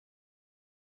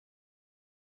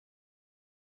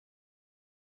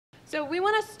So we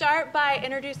want to start by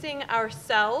introducing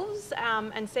ourselves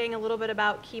and saying a little bit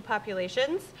about key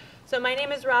populations. So my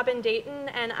name is Robin Dayton,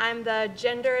 and I'm the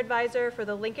Gender Advisor for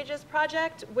the Linkages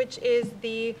Project, which is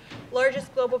the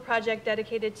largest global project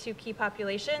dedicated to key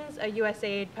populations, a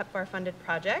USAID PEPFAR-funded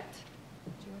project.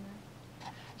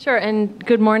 Sure, and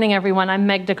good morning, everyone. I'm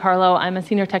Meg DiCarlo. I'm a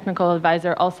Senior Technical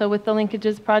Advisor also with the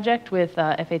Linkages Project with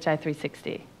FHI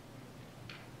 360.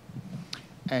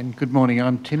 And good morning,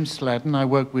 I'm Tim Sladden. I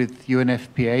work with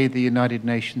UNFPA, the United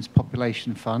Nations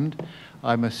Population Fund.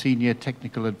 I'm a Senior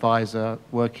Technical Advisor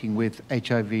working with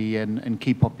HIV and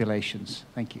key populations.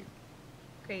 Thank you.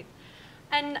 Great.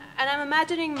 And I'm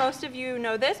imagining most of you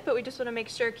know this, but we just want to make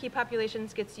sure key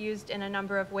populations gets used in a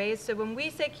number of ways. So when we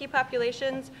say key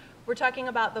populations, we're talking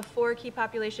about the 4 key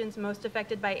populations most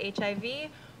affected by HIV,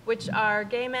 which are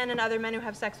gay men and other men who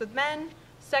have sex with men,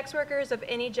 sex workers of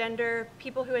any gender,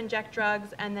 people who inject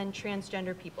drugs, and then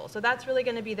transgender people. So that's really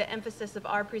going to be the emphasis of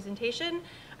our presentation.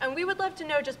 And we would love to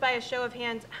know, just by a show of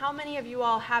hands, how many of you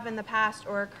all have in the past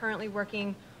or are currently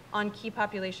working on key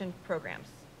population programs?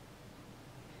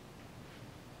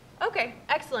 Okay,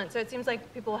 excellent. So it seems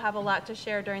like people will have a lot to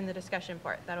share during the discussion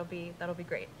part. That'll be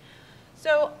great.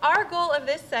 So our goal of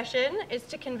this session is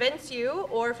to convince you,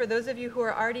 or for those of you who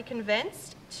are already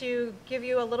convinced, to give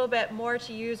you a little bit more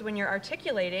to use when you're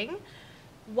articulating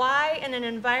why, in an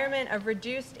environment of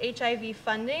reduced HIV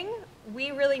funding,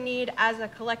 we really need, as a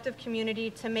collective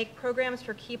community, to make programs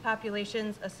for key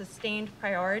populations a sustained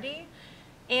priority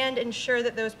and ensure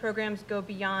that those programs go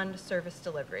beyond service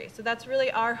delivery. So that's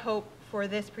really our hope for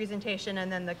this presentation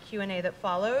and then the Q&A that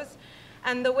follows.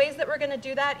 And the ways that we're going to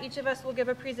do that, each of us will give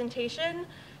a presentation.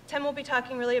 Tim will be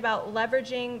talking really about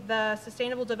leveraging the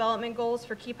Sustainable Development Goals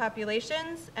for key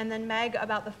populations, and then Meg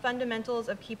about the fundamentals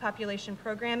of key population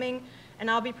programming, and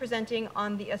I'll be presenting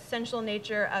on the essential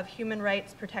nature of human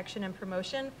rights protection and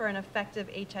promotion for an effective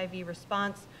HIV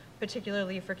response,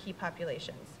 particularly for key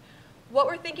populations. What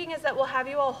we're thinking is that we'll have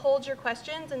you all hold your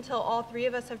questions until all 3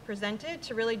 of us have presented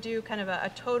to really do kind of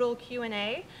a total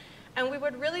Q&A. And we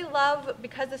would really love,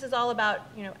 because this is all about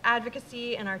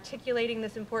advocacy and articulating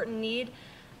this important need,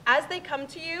 as they come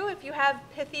to you, if you have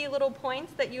pithy little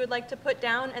points that you would like to put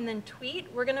down and then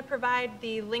tweet, we're going to provide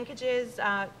the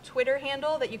Linkages Twitter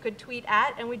handle that you could tweet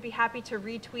at, and we'd be happy to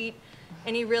retweet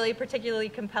any really particularly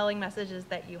compelling messages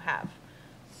that you have.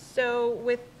 So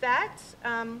with that,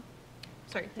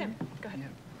 sorry, Tim, go ahead. Yeah.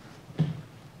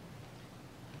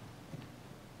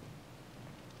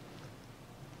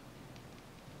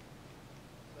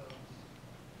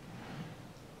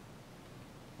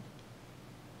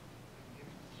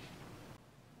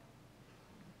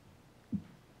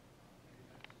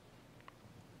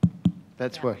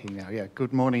 That's working now, yeah.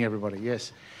 Good morning, everybody,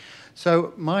 yes.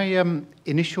 So my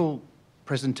initial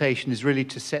presentation is really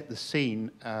to set the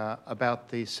scene about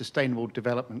the Sustainable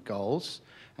Development Goals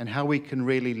and how we can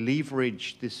really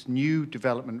leverage this new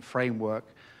development framework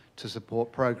to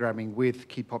support programming with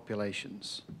key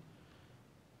populations.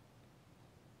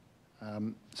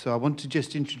 So I want to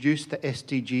just introduce the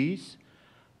SDGs.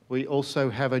 We also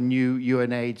have a new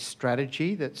UNAIDS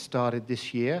strategy that started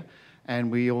this year.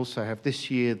 And we also have this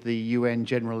year the UN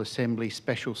General Assembly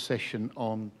special session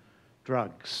on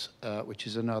drugs, which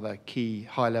is another key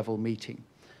high-level meeting.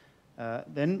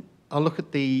 Then I'll look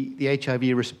at the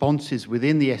HIV responses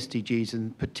within the SDGs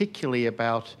and particularly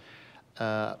about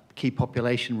key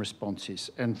population responses.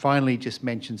 And finally, just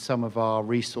mention some of our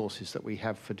resources that we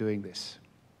have for doing this.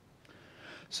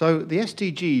 So the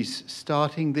SDGs,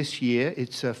 starting this year,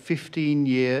 it's a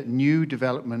 15-year new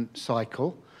development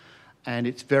cycle. And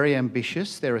it's very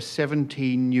ambitious. There are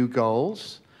 17 new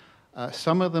goals.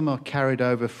 Some of them are carried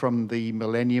over from the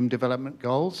Millennium Development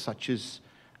Goals, such as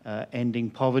ending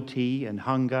poverty and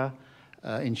hunger,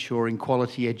 ensuring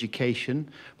quality education.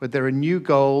 But there are new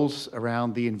goals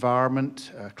around the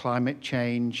environment, climate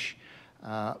change,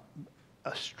 a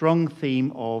strong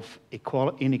theme of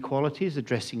inequalities,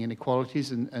 addressing inequalities,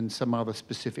 and some other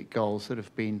specific goals that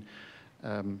have been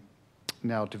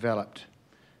now developed.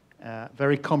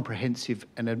 Very comprehensive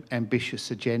and ambitious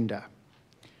agenda.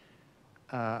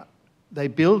 They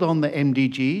build on the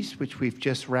MDGs, which we've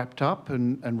just wrapped up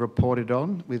and reported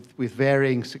on with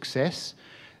varying success.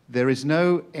 There is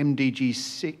no MDG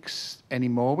 6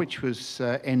 anymore, which was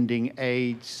ending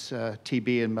AIDS,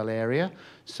 TB, and malaria.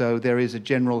 So there is a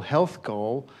general health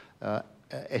goal,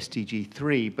 SDG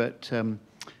 3, but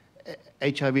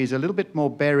HIV is a little bit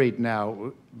more buried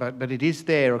now, but it is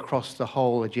there across the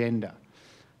whole agenda.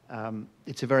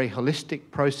 It's a very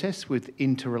holistic process with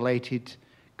interrelated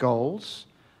goals.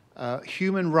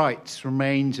 Human rights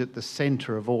remains at the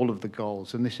center of all of the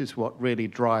goals, and this is what really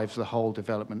drives the whole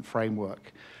development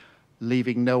framework.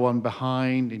 leaving no one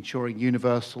behind, ensuring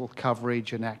universal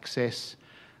coverage and access,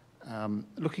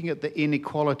 looking at the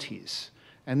inequalities.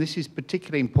 And this is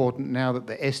particularly important now that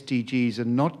the SDGs are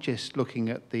not just looking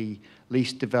at the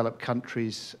least developed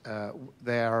countries,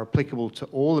 they are applicable to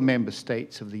all the member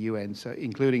states of the UN, so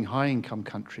including high-income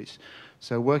countries.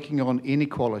 So working on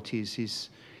inequalities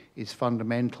is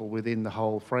fundamental within the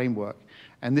whole framework.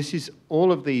 And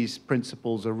all of these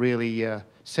principles are really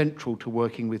central to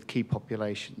working with key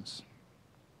populations.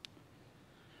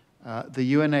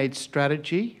 The UNAIDS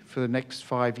strategy for the next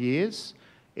 5 years,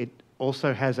 it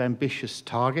also has ambitious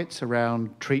targets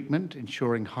around treatment,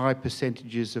 ensuring high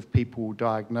percentages of people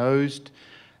diagnosed,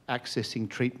 accessing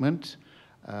treatment,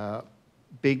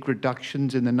 big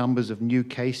reductions in the numbers of new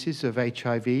cases of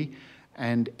HIV,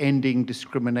 and ending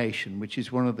discrimination, which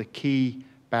is one of the key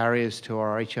barriers to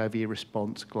our HIV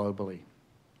response globally.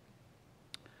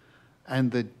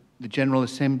 And the General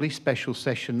Assembly special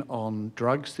session on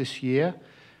drugs this year.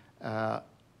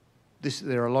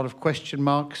 There are a lot of question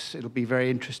marks. It'll be very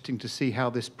interesting to see how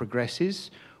this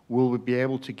progresses. Will we be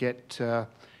able to get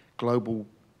global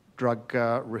drug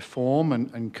reform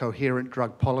and coherent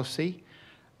drug policy?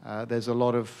 There's a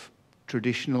lot of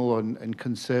traditional and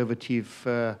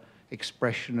conservative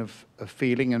expression of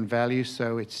feeling and value,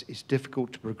 so it's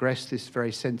difficult to progress this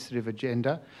very sensitive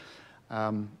agenda.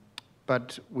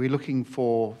 But we're looking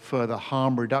for further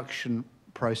harm reduction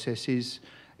processes,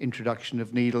 introduction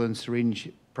of needle and syringe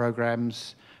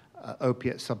programs,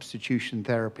 opiate substitution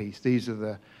therapies. These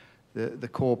are the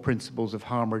core principles of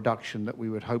harm reduction that we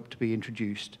would hope to be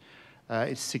introduced.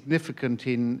 It's significant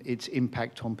in its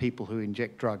impact on people who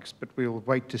inject drugs, but we'll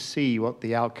wait to see what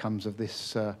the outcomes of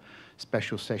this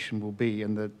special session will be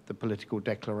and the political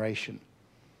declaration.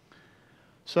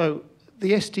 So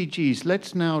the SDGs,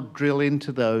 let's now drill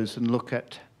into those and look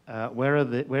at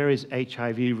where is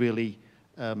HIV really,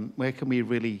 where can we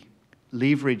really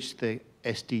leverage the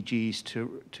SDGs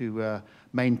to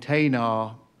maintain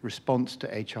our response to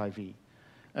HIV.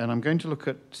 And I'm going to look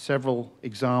at several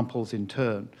examples in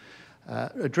turn.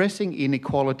 Addressing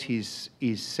inequalities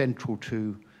is central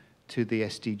to the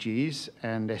SDGs,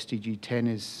 and SDG 10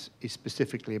 is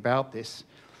specifically about this.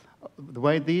 The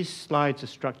way these slides are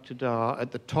structured are,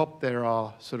 at the top there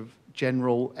are sort of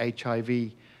general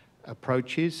HIV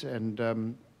approaches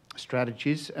and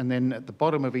strategies, and then at the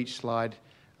bottom of each slide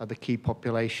are the key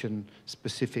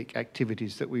population-specific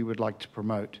activities that we would like to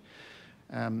promote.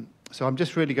 So I'm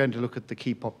just really going to look at the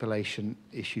key population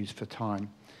issues for time.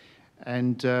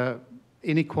 And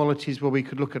inequalities, well, we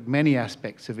could look at many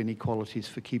aspects of inequalities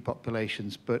for key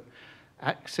populations, but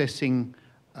accessing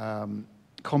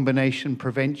combination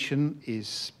prevention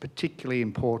is particularly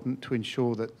important to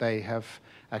ensure that they have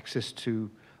access to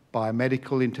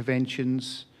biomedical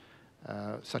interventions,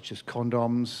 such as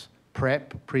condoms.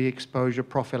 PrEP, pre-exposure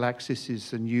prophylaxis,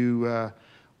 is a new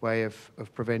way of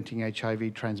preventing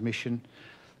HIV transmission.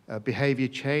 Behavior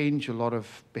change, a lot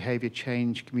of behavior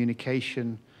change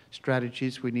communication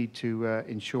strategies we need to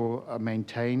ensure are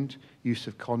maintained. Use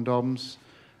of condoms,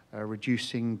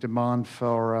 reducing demand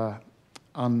for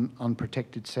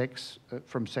unprotected sex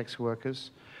from sex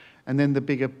workers. And then the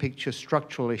bigger picture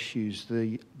structural issues,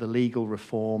 the legal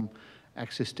reform,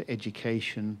 access to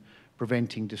education,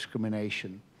 preventing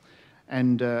discrimination.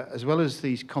 And as well as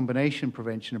these combination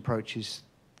prevention approaches,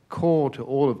 core to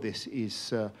all of this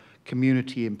is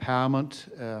community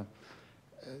empowerment,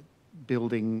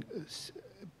 building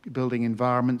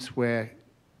environments where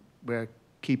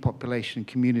key population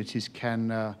communities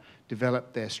can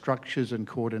develop their structures and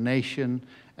coordination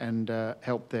and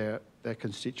help their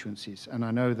constituencies. And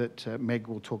I know that Meg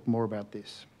will talk more about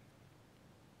this.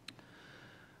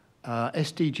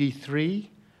 SDG 3,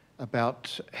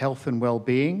 about health and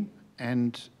well-being,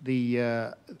 and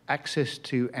the access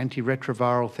to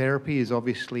antiretroviral therapy is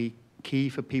obviously key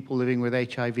for people living with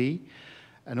HIV.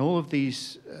 And all of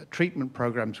these treatment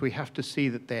programs, we have to see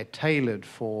that they're tailored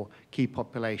for key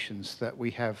populations, that we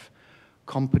have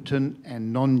competent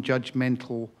and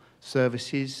non-judgmental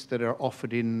services that are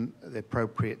offered in the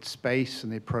appropriate space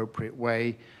and the appropriate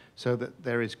way so that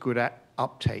there is good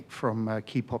uptake from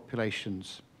key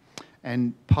populations.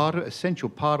 And essential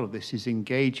part of this is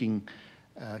engaging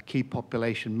key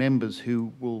population members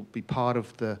who will be part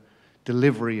of the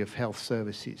delivery of health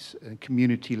services and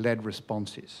community-led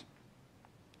responses.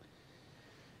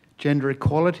 Gender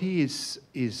equality is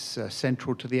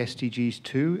central to the SDGs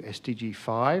too, SDG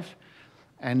 5.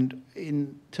 And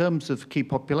in terms of key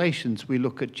populations, we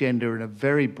look at gender in a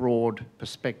very broad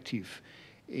perspective,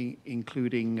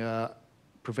 including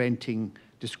preventing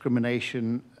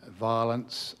discrimination,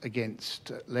 violence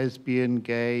against lesbian,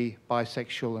 gay,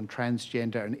 bisexual, and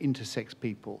transgender and intersex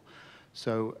people.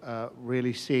 So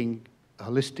really seeing a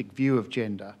holistic view of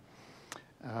gender.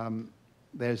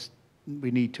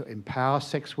 We need to empower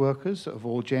sex workers of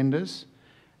all genders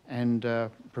and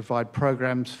provide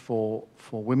programs for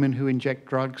women who inject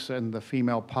drugs and the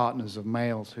female partners of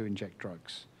males who inject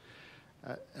drugs.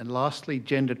 And lastly,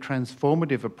 gender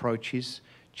transformative approaches,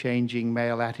 changing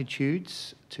male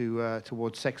attitudes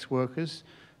towards sex workers,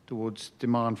 towards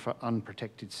demand for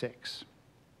unprotected sex.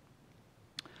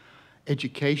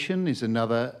 Education is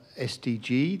another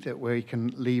SDG that we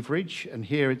can leverage, and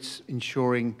here it's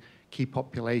ensuring key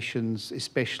populations,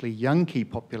 especially young key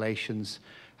populations,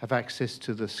 have access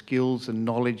to the skills and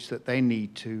knowledge that they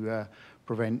need to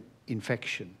prevent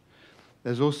infection.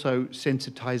 There's also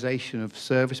sensitization of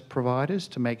service providers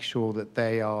to make sure that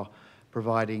they are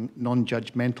providing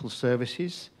non-judgmental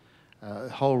services. A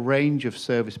whole range of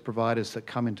service providers that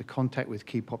come into contact with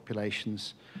key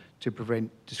populations to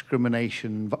prevent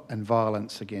discrimination and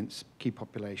violence against key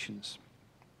populations.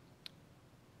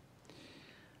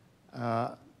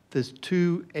 There's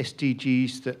two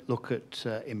SDGs that look at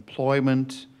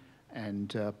employment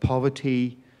and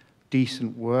poverty,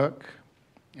 decent work,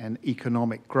 and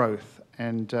economic growth.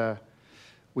 And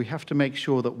we have to make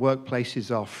sure that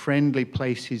workplaces are friendly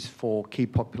places for key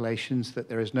populations, that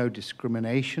there is no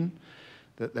discrimination,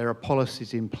 that there are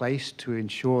policies in place to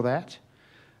ensure that.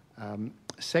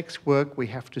 Sex work, we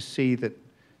have to see that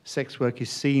sex work is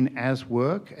seen as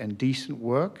work and decent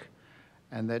work,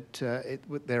 and that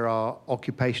there are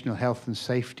occupational health and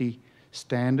safety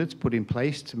standards put in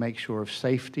place to make sure of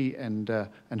safety and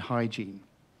hygiene.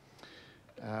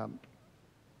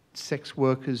 Sex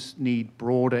workers need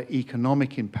broader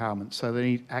economic empowerment, so they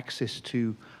need access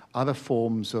to other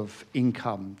forms of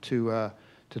income to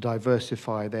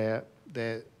diversify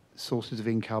their sources of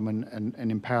income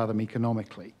and empower them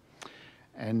economically.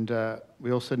 And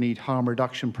we also need harm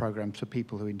reduction programs for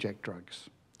people who inject drugs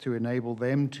to enable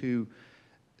them to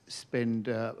spend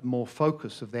more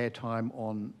focus of their time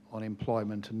on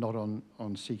employment and not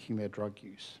on seeking their drug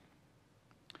use.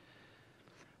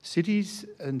 Cities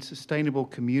and sustainable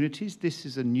communities, this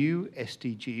is a new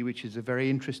SDG, which is a very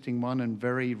interesting one and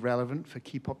very relevant for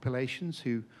key populations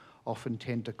who often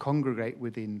tend to congregate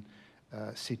within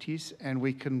cities. And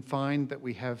we can find that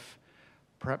we have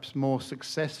perhaps more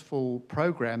successful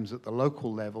programs at the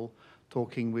local level,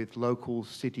 talking with local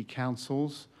city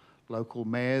councils. Local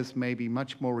mayors may be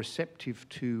much more receptive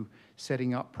to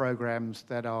setting up programs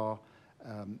that are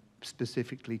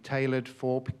specifically tailored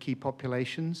for key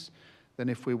populations than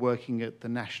if we're working at the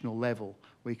national level.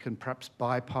 We can perhaps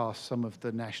bypass some of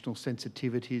the national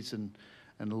sensitivities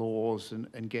and laws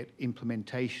and get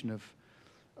implementation of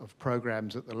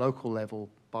programs at the local level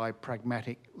by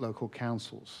pragmatic local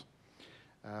councils.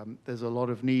 There's a lot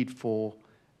of need for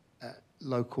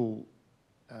local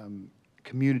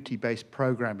community-based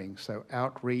programming, so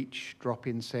outreach,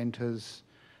 drop-in centres,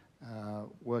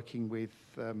 working with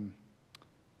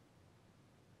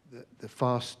the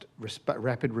fast,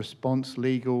 rapid response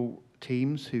legal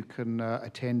teams who can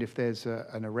attend if there's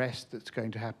an arrest that's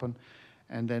going to happen,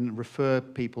 and then refer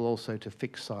people also to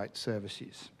fixed site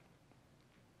services.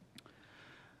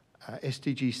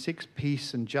 SDG 6,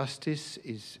 Peace and Justice,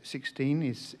 is 16,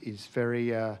 is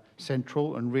very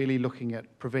central and really looking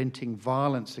at preventing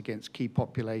violence against key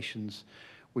populations,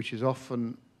 which is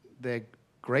often their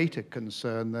greater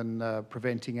concern than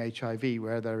preventing HIV,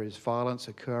 where there is violence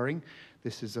occurring.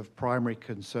 This is of primary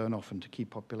concern often to key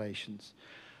populations.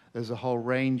 There's a whole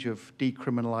range of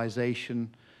decriminalisation,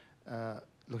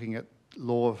 looking at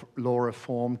law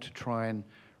reform to try and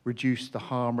reduce the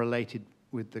harm related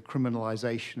with the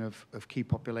criminalisation of key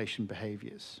population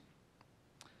behaviours.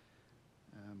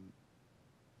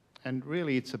 And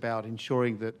really it's about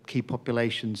ensuring that key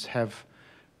populations have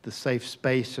the safe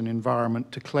space and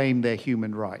environment to claim their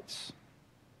human rights.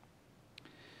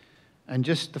 And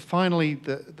just finally,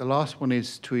 the last one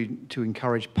is to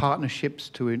encourage partnerships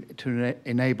to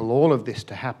enable all of this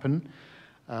to happen.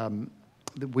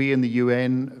 We in the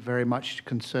UN are very much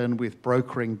concerned with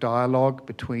brokering dialogue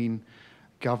between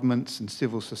governments and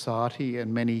civil society,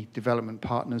 and many development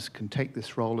partners can take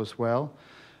this role as well.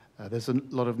 There's a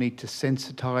lot of need to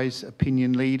sensitize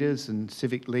opinion leaders and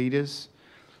civic leaders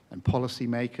and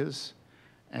policymakers,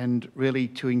 and really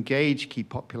to engage key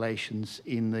populations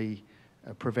in the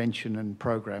prevention and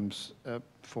programs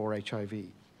for HIV.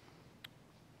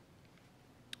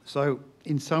 So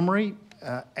in summary,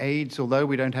 AIDS, although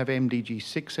we don't have MDG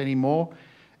 6 anymore,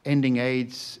 ending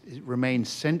AIDS remains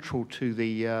central to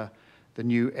the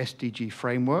new SDG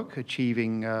framework,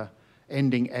 achieving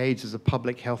ending AIDS as a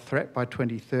public health threat by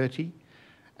 2030.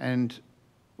 And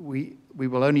we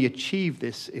will only achieve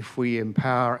this if we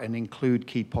empower and include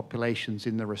key populations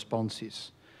in the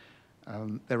responses.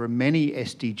 There are many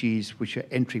SDGs which are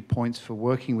entry points for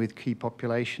working with key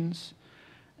populations,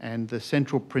 and the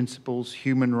central principles,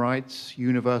 human rights,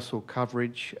 universal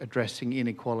coverage, addressing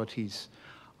inequalities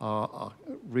are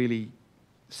really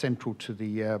central to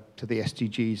the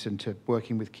SDGs and to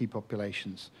working with key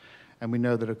populations. And we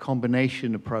know that a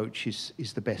combination approach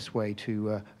is the best way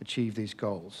to achieve these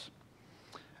goals.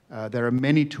 There are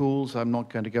many tools. I'm not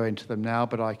going to go into them now,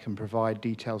 but I can provide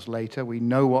details later. We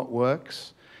know what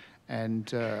works, and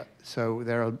so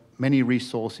there are many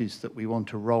resources that we want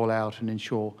to roll out and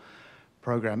ensure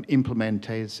program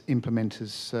implementers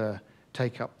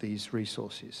take up these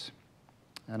resources.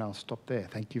 And I'll stop there.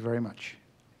 Thank you very much.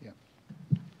 Yeah.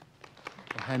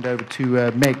 I'll hand over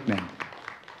to Meg now.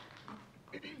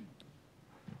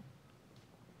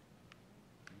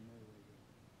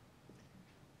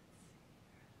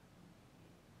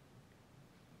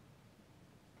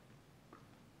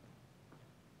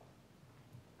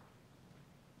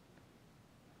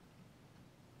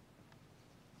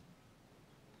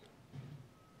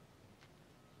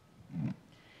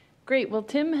 Great. Well,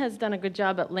 Tim has done a good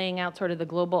job at laying out sort of the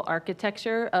global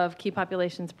architecture of key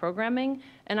populations programming,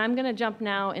 and I'm going to jump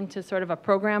now into sort of a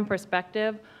program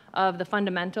perspective of the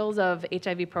fundamentals of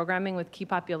HIV programming with key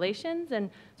populations and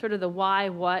sort of the why,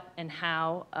 what, and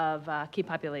how of key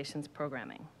populations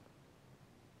programming.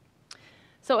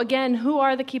 So again, who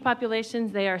are the key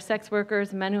populations? They are sex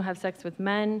workers, men who have sex with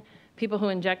men, people who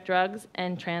inject drugs,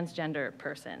 and transgender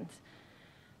persons.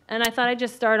 And I thought I'd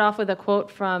just start off with a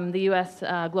quote from the U.S.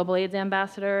 Global AIDS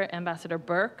Ambassador, Ambassador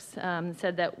Birx,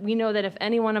 said that we know that if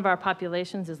any one of our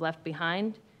populations is left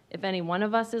behind, if any one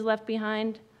of us is left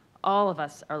behind, all of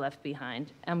us are left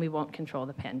behind, and we won't control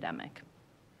the pandemic.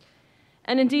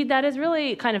 And indeed, that is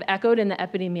really kind of echoed in the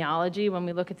epidemiology when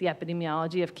we look at the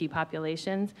epidemiology of key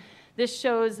populations. This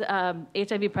shows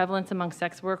HIV prevalence among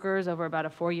sex workers over about a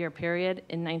 4-year period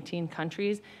in 19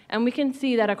 countries. And we can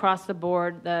see that across the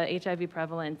board, the HIV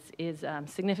prevalence is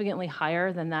significantly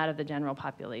higher than that of the general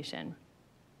population.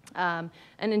 And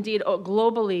indeed,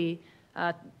 globally,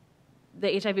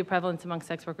 the HIV prevalence among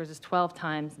sex workers is 12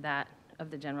 times that of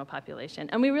the general population.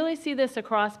 And we really see this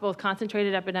across both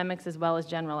concentrated epidemics as well as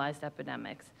generalized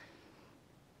epidemics.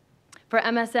 For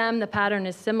MSM, the pattern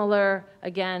is similar,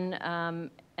 again,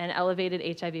 an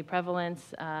elevated HIV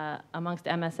prevalence amongst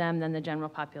MSM than the general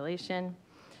population.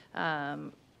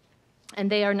 And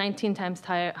they are 19 times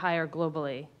higher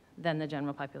globally than the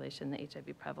general population, the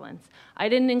HIV prevalence. I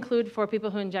didn't include for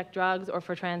people who inject drugs or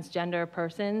for transgender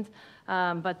persons,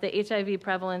 but the HIV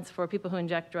prevalence for people who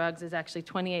inject drugs is actually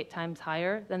 28 times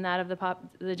higher than that of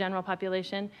the general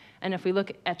population. And if we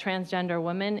look at transgender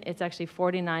women, it's actually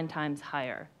 49 times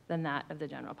higher than that of the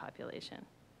general population.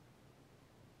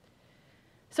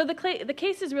 So the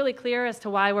case is really clear as to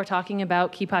why we're talking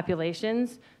about key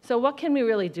populations. So what can we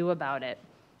really do about it?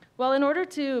 Well, in order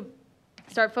to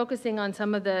start focusing on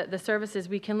some of the services,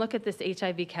 we can look at this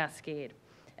HIV cascade.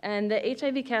 And the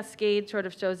HIV cascade sort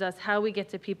of shows us how we get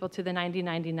to people to the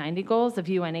 90-90-90 goals of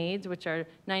UNAIDS, which are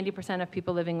 90% of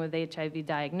people living with HIV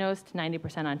diagnosed,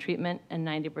 90% on treatment, and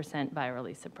 90%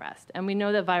 virally suppressed. And we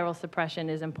know that viral suppression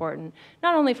is important,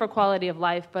 not only for quality of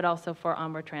life, but also for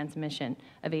onward transmission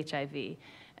of HIV.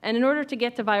 And in order to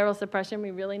get to viral suppression, we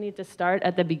really need to start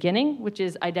at the beginning, which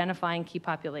is identifying key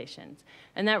populations.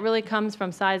 And that really comes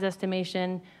from size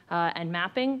estimation and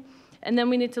mapping. And then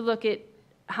we need to look at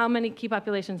how many key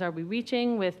populations are we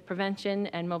reaching with prevention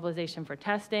and mobilization for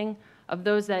testing. Of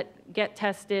those that get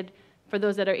tested, for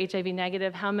those that are HIV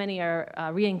negative, how many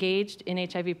are re-engaged in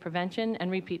HIV prevention and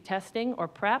repeat testing or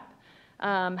PrEP?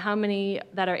 How many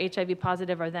that are HIV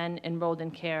positive are then enrolled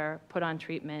in care, put on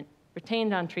treatment,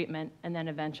 retained on treatment, and then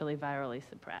eventually virally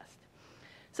suppressed.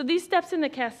 So these steps in the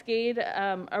cascade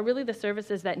are really the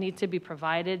services that need to be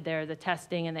provided. They're the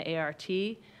testing and the ART,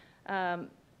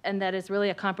 and that is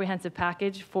really a comprehensive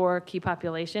package for key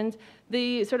populations.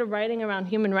 The sort of writing around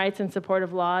human rights and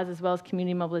supportive laws, as well as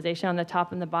community mobilization on the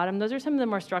top and the bottom, those are some of the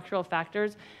more structural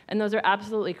factors, and those are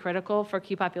absolutely critical for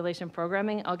key population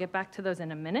programming. I'll get back to those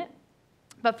in a minute.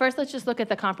 But first, let's just look at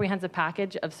the comprehensive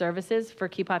package of services for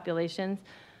key populations.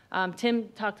 Tim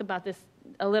talked about this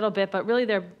a little bit, but really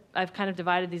I've kind of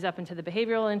divided these up into the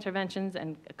behavioral interventions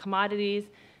and commodities,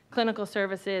 clinical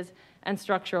services, and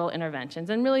structural interventions.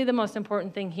 And really the most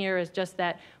important thing here is just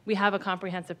that we have a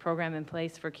comprehensive program in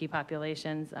place for key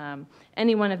populations.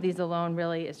 Any one of these alone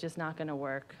really is just not going to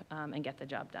work and get the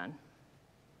job done.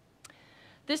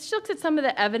 This looks at some of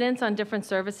the evidence on different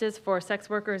services for sex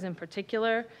workers in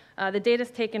particular. The data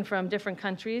is taken from different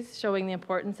countries, showing the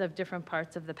importance of different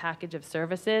parts of the package of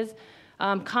services.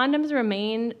 Condoms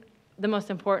remain the most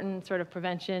important sort of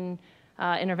prevention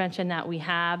intervention that we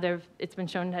have. It's been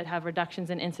shown to have reductions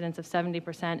in incidence of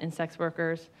 70% in sex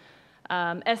workers.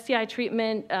 STI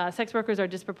treatment, sex workers are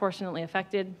disproportionately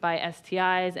affected by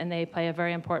STIs, and they play a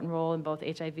very important role in both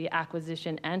HIV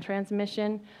acquisition and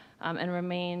transmission, and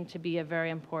remain to be a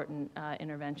very important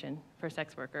intervention for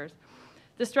sex workers.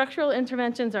 The structural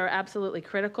interventions are absolutely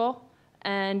critical,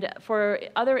 and for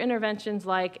other interventions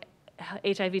like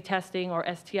HIV testing or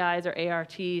STIs or ART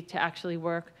to actually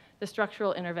work, the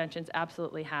structural interventions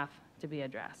absolutely have to be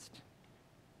addressed.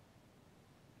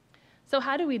 So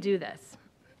how do we do this?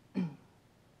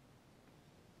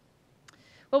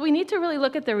 Well, we need to really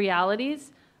look at the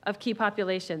realities of key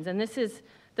populations, and this is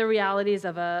the realities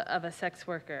of a sex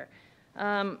worker.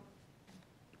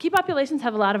 Key populations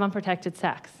have a lot of unprotected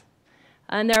sex,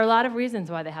 and there are a lot of reasons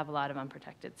why they have a lot of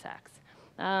unprotected sex.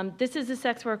 This is a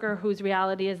sex worker whose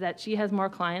reality is that she has more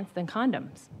clients than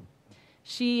condoms.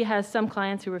 She has some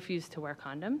clients who refuse to wear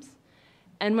condoms,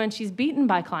 and when she's beaten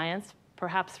by clients,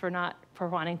 perhaps for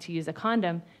wanting to use a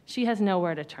condom, she has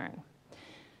nowhere to turn.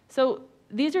 So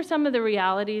these are some of the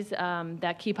realities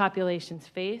that key populations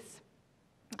face.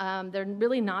 They're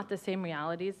really not the same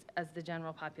realities as the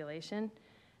general population,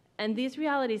 and these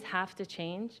realities have to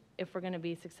change if we're going to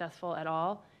be successful at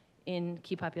all in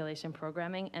key population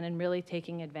programming and in really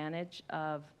taking advantage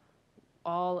of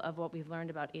all of what we've learned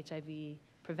about HIV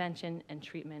prevention and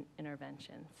treatment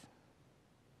interventions.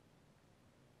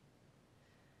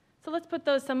 So let's put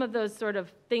some of those sort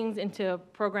of things into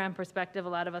program perspective. A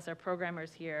lot of us are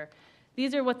programmers here.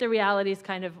 These are what the realities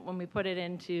kind of, when we put it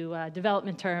into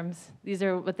development terms, these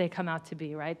are what they come out to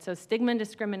be, right? So stigma and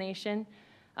discrimination,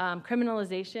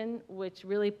 criminalization, which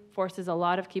really forces a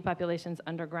lot of key populations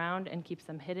underground and keeps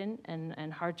them hidden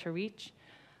and hard to reach.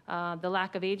 The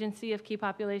lack of agency of key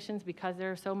populations because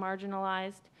they're so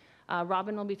marginalized.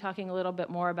 Robin will be talking a little bit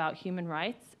more about human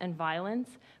rights and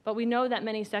violence, but we know that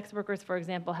many sex workers, for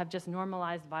example, have just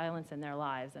normalized violence in their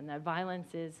lives, and that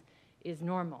violence is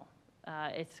normal.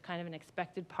 It's kind of an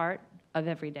expected part of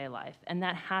everyday life, and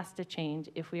that has to change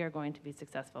if we are going to be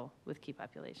successful with key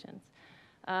populations.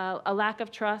 A lack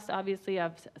of trust, obviously,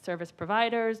 of service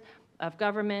providers, of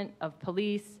government, of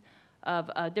police, of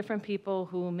different people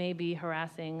who may be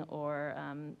harassing or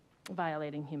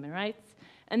violating human rights.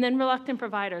 And then reluctant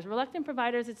providers. Reluctant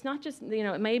providers, it's not just,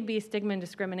 it may be stigma and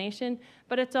discrimination,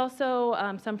 but it's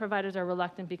also some providers are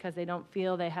reluctant because they don't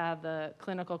feel they have the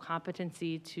clinical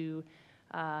competency to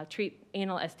treat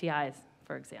anal STIs,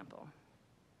 for example.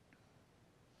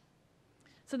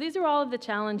 So these are all of the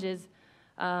challenges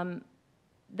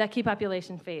that key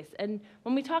populations face. And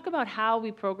when we talk about how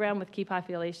we program with key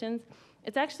populations,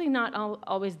 it's actually not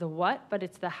always the what, but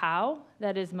it's the how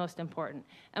that is most important.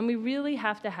 And we really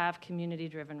have to have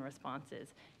community-driven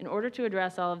responses. In order to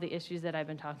address all of the issues that I've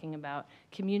been talking about,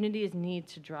 communities need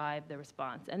to drive the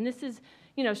response. And this is,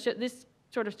 this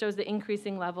sort of shows the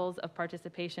increasing levels of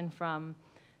participation from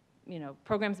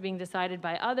programs being decided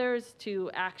by others to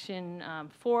action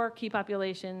for key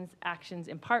populations, actions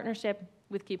in partnership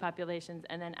with key populations,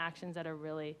 and then actions that are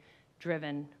really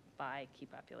driven by key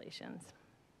populations.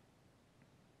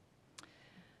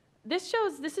 This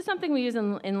is something we use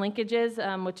in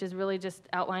linkages, which is really just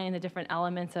outlining the different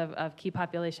elements of key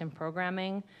population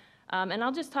programming. And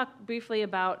I'll just talk briefly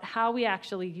about how we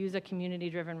actually use a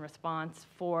community-driven response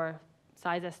for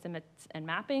size estimates and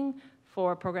mapping,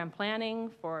 for program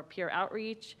planning, for peer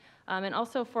outreach, and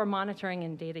also for monitoring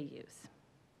and data use.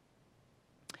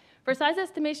 For size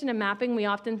estimation and mapping, we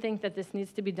often think that this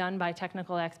needs to be done by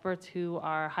technical experts who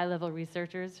are high-level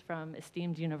researchers from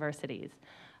esteemed universities.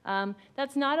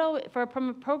 That's not from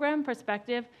a program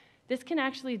perspective, this can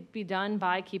actually be done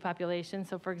by key populations.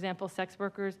 So for example, sex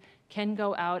workers can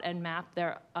go out and map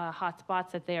their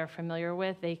hotspots that they are familiar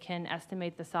with. They can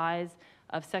estimate the size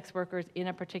of sex workers in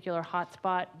a particular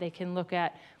hotspot. They can look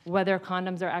at whether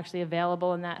condoms are actually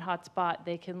available in that hotspot.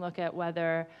 They can look at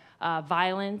whether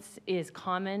violence is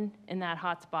common in that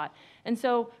hotspot. And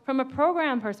so from a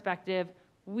program perspective,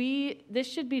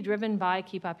 this should be driven by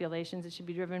key populations. It should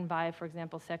be driven by, for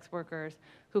example, sex workers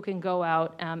who can go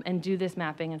out and do this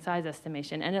mapping and size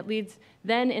estimation. And it leads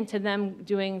then into them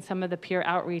doing some of the peer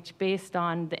outreach based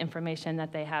on the information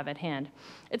that they have at hand.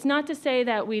 It's not to say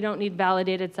that we don't need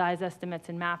validated size estimates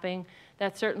and mapping.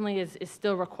 That certainly is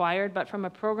still required, but from a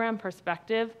program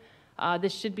perspective,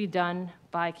 this should be done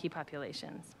by key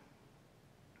populations.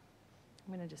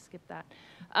 I'm going to just skip that.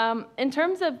 In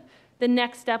terms of the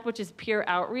next step, which is peer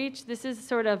outreach, this is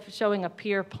sort of showing a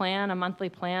peer plan, a monthly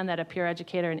plan that a peer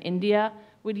educator in India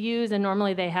would use. And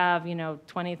normally they have,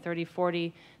 20, 30,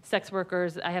 40 sex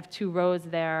workers. I have 2 rows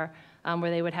there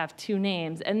where they would have 2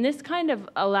 names. And this kind of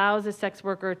allows a sex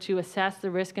worker to assess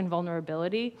the risk and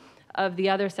vulnerability of the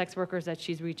other sex workers that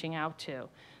she's reaching out to.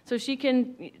 So she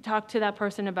can talk to that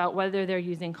person about whether they're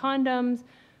using condoms,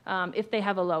 if they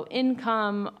have a low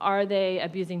income, are they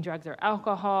abusing drugs or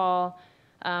alcohol,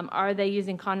 are they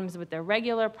using condoms with their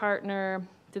regular partner,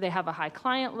 do they have a high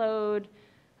client load,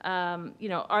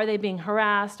 are they being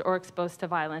harassed or exposed to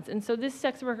violence? And so this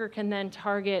sex worker can then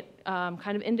target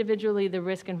kind of individually the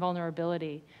risk and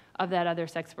vulnerability of that other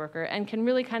sex worker and can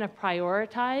really kind of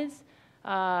prioritize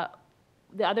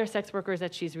the other sex workers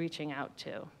that she's reaching out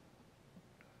to.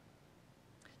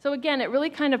 So again, it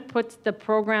really kind of puts the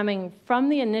programming from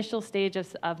the initial stage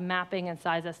of mapping and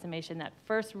size estimation, that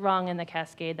first rung in the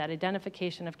cascade, that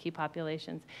identification of key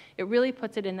populations, it really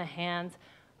puts it in the hands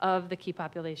of the key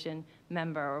population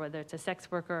member, or whether it's a sex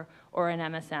worker or an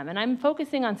MSM. And I'm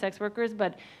focusing on sex workers,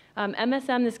 but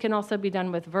MSM, this can also be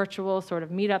done with virtual sort of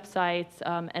meetup sites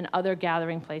and other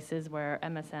gathering places where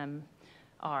MSM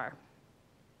are.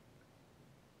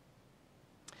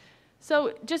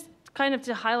 So just kind of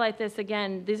to highlight this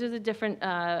again, these are the different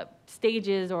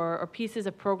stages or pieces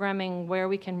of programming where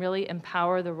we can really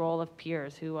empower the role of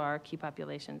peers who are key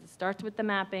populations. It starts with the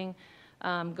mapping,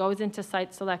 goes into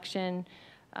site selection,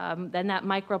 then that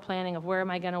micro-planning of where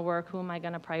am I going to work, who am I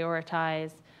going to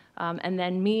prioritize, and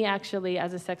then me actually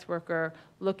as a sex worker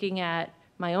looking at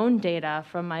my own data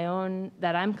from my own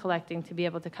that I'm collecting to be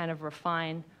able to kind of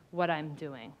refine what I'm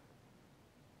doing.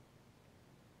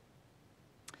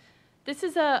 This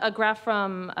is a graph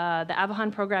from the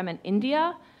Avahan program in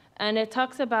India, and it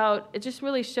talks about, it just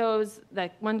really shows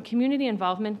that when community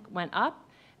involvement went up,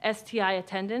 STI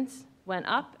attendance went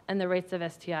up, and the rates of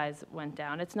STIs went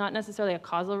down. It's not necessarily a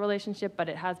causal relationship, but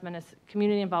it has been,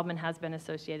 community involvement has been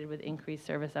associated with increased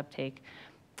service uptake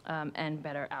and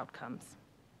better outcomes.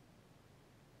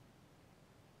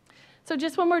 So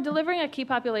just when we're delivering a key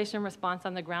population response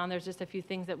on the ground, there's just a few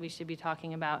things that we should be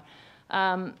talking about.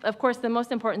 Of course, the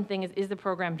most important thing is the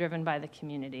program driven by the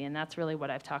community, and that's really what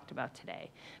I've talked about today.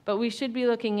 But we should be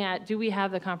looking at, do we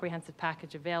have the comprehensive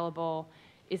package available?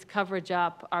 Is coverage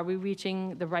up? Are we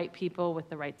reaching the right people with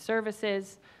the right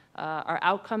services? Are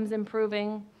outcomes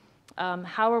improving?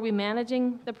 How are we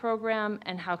managing the program,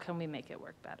 and how can we make it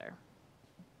work better?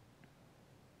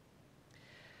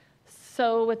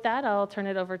 So with that, I'll turn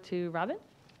it over to Robin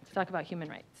to talk about human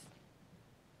rights.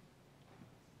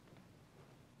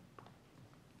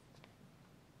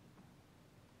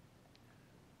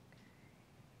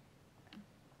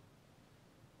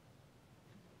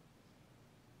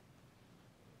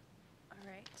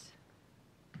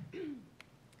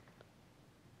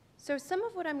 So some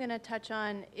of what I'm going to touch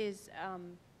on is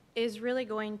really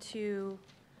going to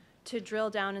drill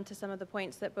down into some of the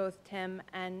points that both Tim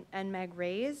and Meg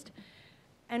raised.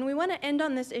 And we want to end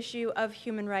on this issue of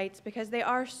human rights because they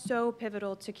are so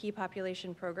pivotal to key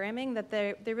population programming that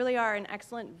they really are an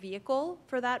excellent vehicle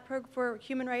for that for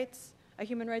human rights, a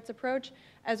human rights approach,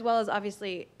 as well as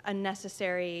obviously a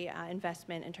necessary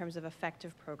investment in terms of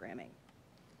effective programming.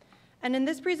 And in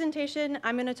this presentation,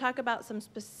 I'm going to talk about some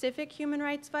specific human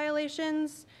rights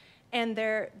violations and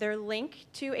their link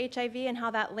to HIV and how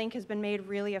that link has been made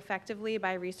really effectively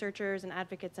by researchers and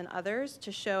advocates and others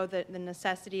to show the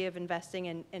necessity of investing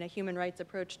in a human rights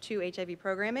approach to HIV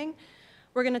programming.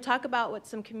 We're going to talk about what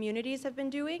some communities have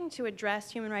been doing to address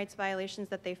human rights violations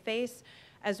that they face,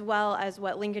 as well as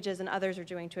what linkages and others are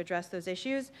doing to address those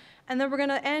issues. And then we're going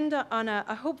to end on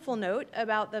a hopeful note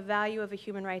about the value of a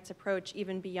human rights approach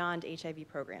even beyond HIV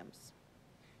programs.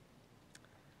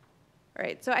 All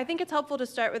right, so I think it's helpful to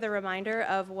start with a reminder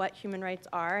of what human rights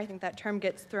are. I think that term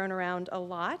gets thrown around a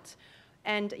lot.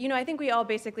 And I think we all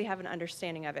basically have an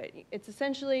understanding of it. It's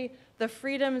essentially the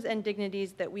freedoms and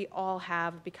dignities that we all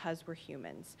have because we're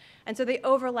humans. And so they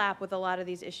overlap with a lot of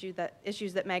these issues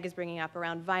that Meg is bringing up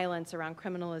around violence, around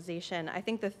criminalization. I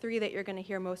think the 3 that you're going to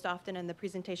hear most often in the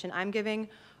presentation I'm giving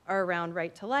are around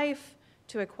right to life,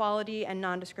 to equality and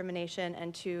non-discrimination,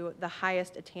 and to the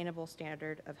highest attainable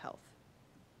standard of health.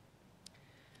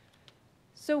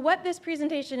 So what this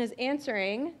presentation is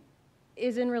answering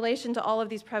is in relation to all of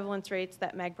these prevalence rates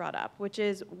that Meg brought up, which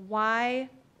is why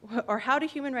or how do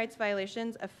human rights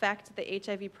violations affect the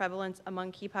HIV prevalence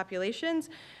among key populations?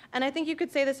 And I think you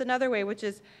could say this another way, which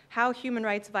is how human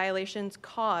rights violations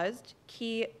caused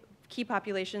key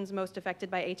populations most affected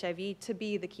by HIV to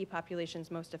be the key populations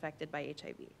most affected by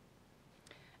HIV.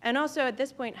 and also at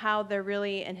this point how they're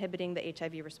really inhibiting the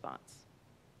HIV response.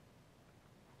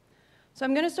 So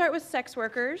I'm going to start with sex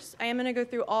workers. I am going to go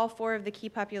through all 4 of the key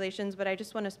populations, but I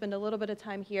just want to spend a little bit of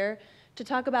time here to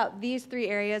talk about these 3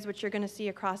 areas, which you're going to see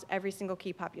across every single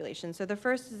key population. So the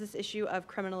first is this issue of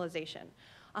criminalization.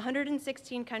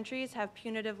 116 countries have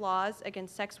punitive laws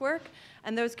against sex work,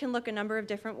 and those can look a number of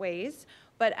different ways.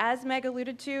 But as Meg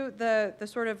alluded to, the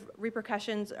sort of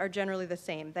repercussions are generally the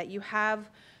same, that you have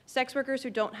sex workers who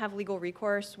don't have legal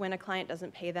recourse when a client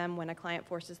doesn't pay them, when a client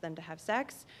forces them to have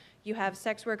sex. You have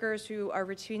sex workers who are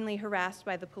routinely harassed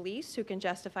by the police, who can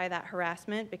justify that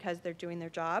harassment because they're doing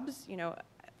their jobs. You know,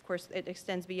 of course, it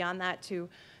extends beyond that to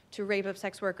rape of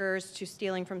sex workers, to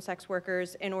stealing from sex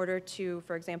workers in order to,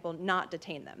 for example, not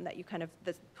detain them, that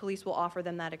the police will offer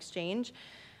them that exchange.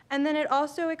 And then it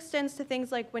also extends to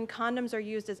things like when condoms are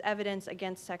used as evidence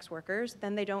against sex workers,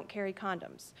 then they don't carry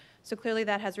condoms. So clearly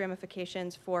that has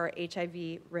ramifications for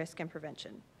HIV risk and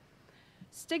prevention.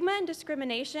 Stigma and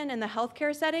discrimination in the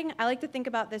healthcare setting, I like to think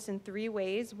about this in 3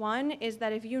 ways. One is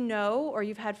that if you know or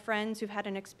you've had friends who've had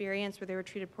an experience where they were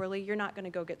treated poorly, you're not going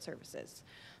to go get services.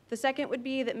 The second would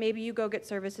be that maybe you go get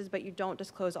services, but you don't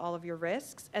disclose all of your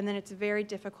risks, and then it's very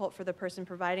difficult for the person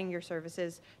providing your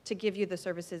services to give you the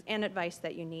services and advice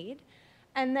that you need.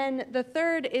 And then the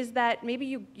third is that maybe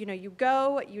you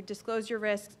go, you disclose your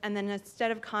risks, and then instead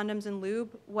of condoms and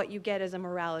lube, what you get is a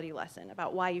morality lesson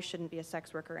about why you shouldn't be a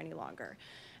sex worker any longer.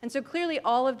 And so clearly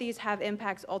all of these have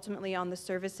impacts ultimately on the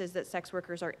services that sex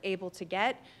workers are able to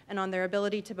get and on their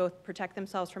ability to both protect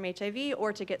themselves from HIV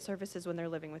or to get services when they're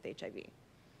living with HIV.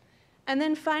 And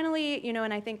then finally,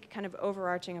 and I think kind of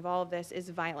overarching of all of this is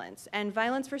violence. And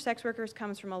violence for sex workers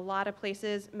comes from a lot of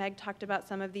places. Meg talked about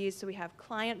some of these. So we have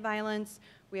client violence,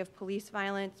 we have police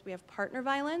violence, we have partner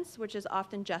violence, which is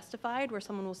often justified, where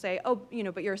someone will say, oh,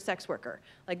 but you're a sex worker.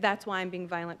 Like, that's why I'm being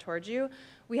violent towards you.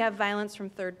 We have violence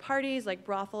from third parties, like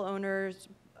brothel owners,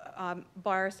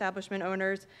 bar establishment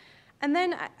owners. And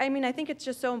then, I think it's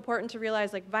just so important to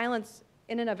realize, like, violence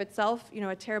in and of itself,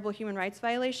 a terrible human rights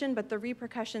violation, but the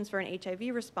repercussions for an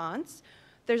HIV response,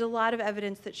 there's a lot of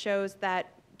evidence that shows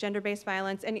that gender-based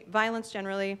violence, and violence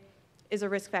generally, is a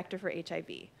risk factor for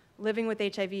HIV. Living with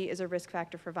HIV is a risk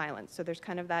factor for violence, so there's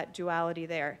kind of that duality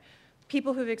there.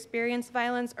 People who've experienced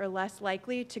violence are less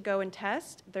likely to go and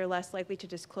test, they're less likely to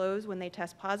disclose when they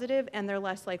test positive, and they're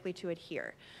less likely to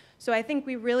adhere. So I think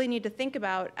we really need to think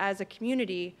about, as a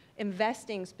community,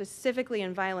 investing specifically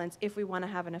in violence if we want to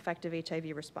have an effective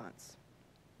HIV response.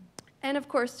 And of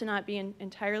course, to not be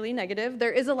entirely negative,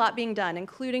 there is a lot being done,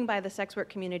 including by the sex work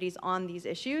communities, on these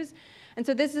issues. And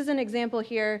so this is an example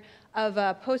here of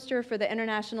a poster for the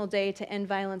International Day to End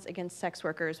Violence Against Sex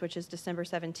Workers, which is December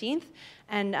 17th,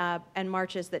 and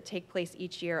marches that take place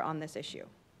each year on this issue.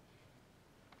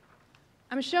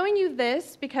 I'm showing you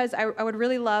this because I would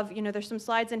really love, there's some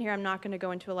slides in here I'm not going to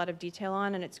go into a lot of detail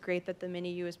on, and it's great that the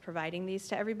Mini-U is providing these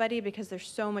to everybody because there's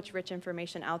so much rich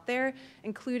information out there,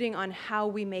 including on how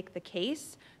we make the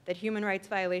case that human rights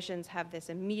violations have this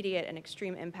immediate and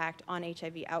extreme impact on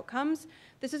HIV outcomes.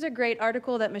 This is a great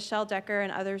article that Michelle Decker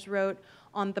and others wrote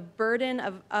on the burden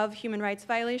of human rights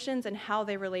violations and how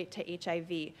they relate to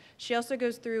HIV. She also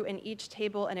goes through in each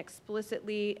table and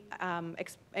explicitly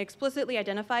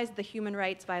identifies the human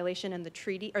rights violation and the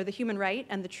treaty, or the human right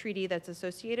and the treaty that's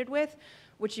associated with,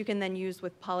 which you can then use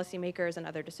with policymakers and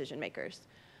other decision makers.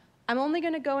 I'm only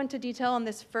going to go into detail on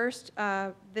this first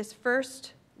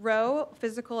row,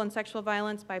 physical and sexual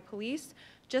violence by police,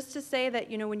 just to say that,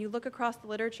 when you look across the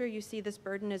literature, you see this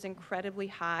burden is incredibly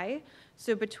high.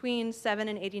 So between 7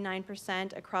 and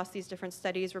 89% across these different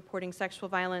studies reporting sexual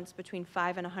violence, between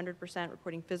 5 and 100%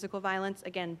 reporting physical violence,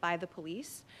 again, by the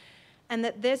police. And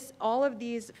that all of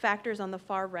these factors on the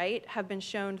far right have been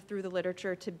shown through the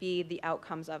literature to be the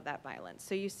outcomes of that violence.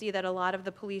 So you see that a lot of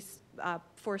the police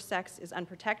forced sex is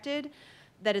unprotected,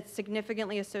 that it's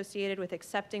significantly associated with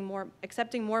accepting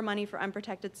more money for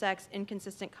unprotected sex,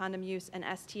 inconsistent condom use, and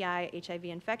STI, HIV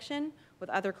infection with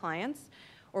other clients,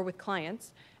 or with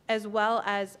clients, as well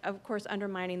as, of course,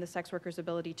 undermining the sex worker's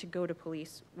ability to go to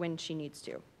police when she needs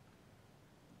to.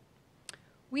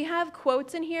 We have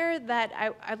quotes in here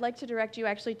that I'd like to direct you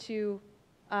actually to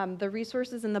the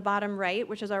resources in the bottom right,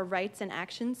 which is our Rights in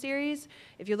Action series.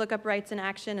 If you look up Rights in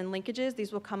Action and linkages,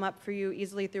 these will come up for you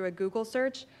easily through a Google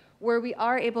search, where we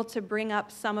are able to bring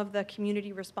up some of the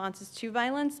community responses to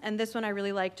violence. And this one I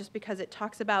really like just because it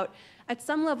talks about, at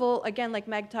some level, again, like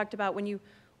Meg talked about, when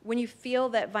you feel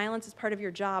that violence is part of your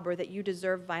job or that you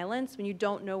deserve violence, when you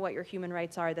don't know what your human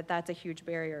rights are, that's a huge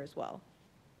barrier as well.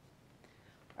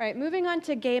 All right, moving on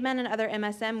to gay men and other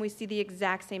MSM, we see the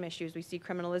exact same issues. We see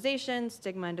criminalization,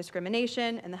 stigma and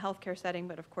discrimination in the healthcare setting,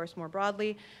 but of course more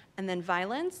broadly, and then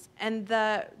violence. And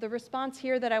the response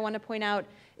here that I want to point out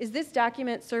is this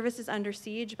document, Services Under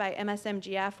Siege by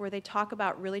MSMGF, where they talk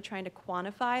about really trying to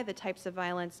quantify the types of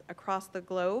violence across the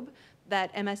globe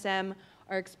that MSM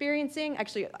are experiencing,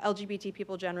 actually LGBT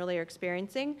people generally are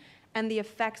experiencing, and the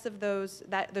effects of those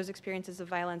experiences of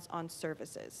violence on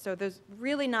services. So there's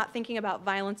really not thinking about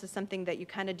violence as something that you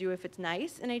kind of do if it's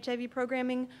nice in HIV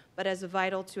programming, but as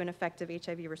vital to an effective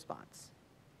HIV response.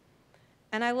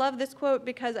 And I love this quote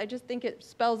because I just think it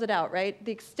spells it out, right?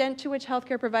 The extent to which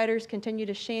healthcare providers continue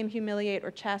to shame, humiliate,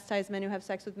 or chastise men who have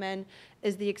sex with men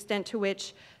is the extent to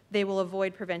which they will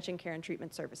avoid prevention care and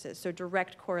treatment services. So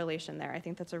direct correlation there. I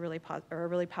think that's a really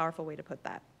powerful way to put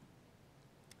that.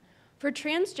 For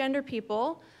transgender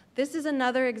people, this is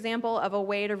another example of a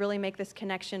way to really make this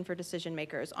connection for decision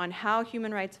makers on how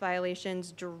human rights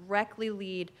violations directly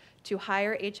lead to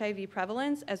higher HIV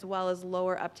prevalence as well as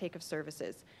lower uptake of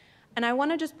services. And I want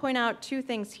to just point out two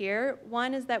things here.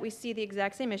 One is that we see the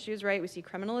exact same issues, right? We see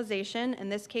criminalization. In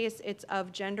this case, it's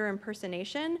of gender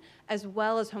impersonation as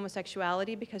well as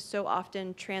homosexuality because so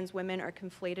often trans women are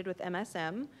conflated with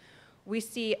MSM. We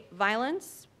see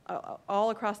violence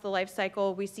all across the life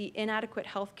cycle. We see inadequate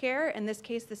health care. In this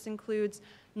case, this includes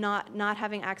not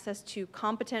having access to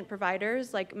competent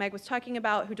providers, like Meg was talking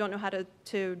about, who don't know how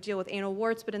to deal with anal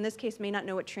warts, but in this case may not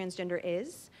know what transgender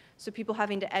is. So people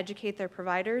having to educate their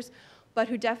providers, but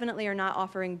who definitely are not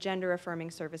offering gender-affirming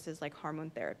services like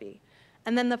hormone therapy.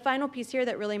 And then the final piece here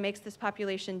that really makes this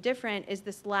population different is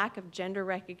this lack of gender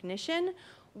recognition,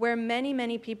 where many,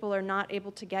 many people are not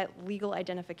able to get legal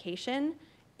identification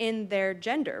in their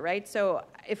gender, right? So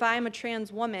if I'm a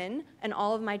trans woman and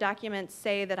all of my documents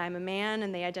say that I'm a man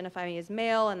and they identify me as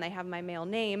male and they have my male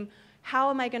name,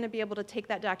 how am I going to be able to take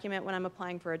that document when I'm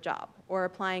applying for a job or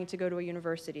applying to go to a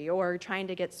university or trying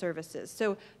to get services?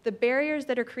 So the barriers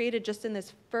that are created just in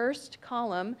this first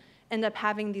column end up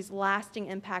having these lasting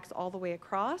impacts all the way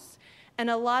across. And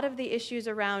a lot of the issues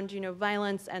around,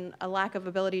 violence and a lack of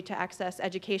ability to access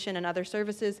education and other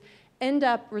services end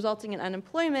up resulting in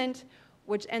unemployment,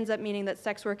 which ends up meaning that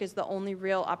sex work is the only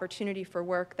real opportunity for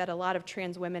work that a lot of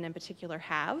trans women in particular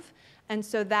have. And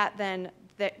so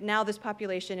now this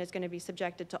population is going to be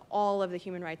subjected to all of the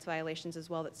human rights violations as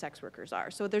well that sex workers are.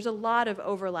 So there's a lot of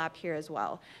overlap here as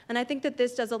well. And I think that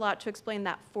this does a lot to explain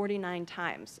that 49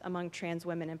 times among trans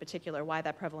women in particular, why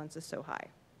that prevalence is so high.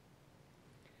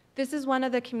 This is one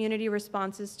of the community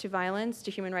responses to violence,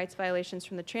 to human rights violations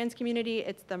from the trans community.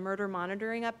 It's the murder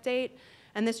monitoring update.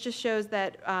 And this just shows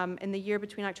that in the year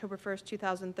between October 1st,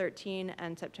 2013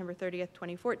 and September 30th,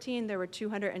 2014, there were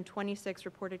 226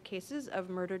 reported cases of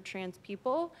murdered trans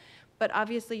people. But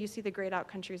obviously, you see the grayed out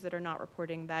countries that are not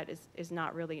reporting that is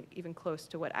not really even close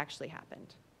to what actually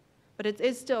happened. But it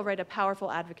is still, right, a powerful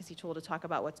advocacy tool to talk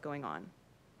about what's going on.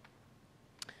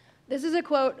 This is a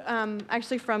quote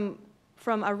actually from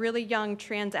a really young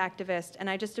trans activist, and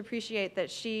I just appreciate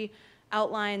that she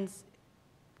outlines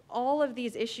all of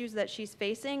these issues that she's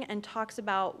facing and talks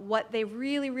about what they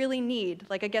really, really need.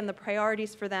 Like, again, the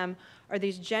priorities for them are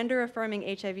these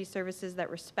gender-affirming HIV services that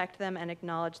respect them and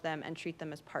acknowledge them and treat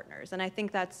them as partners. And I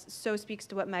think that so speaks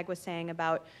to what Meg was saying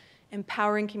about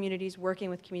empowering communities, working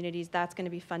with communities. That's going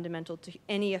to be fundamental to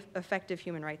any effective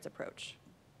human rights approach.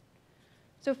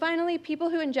 So finally, people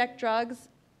who inject drugs,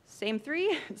 same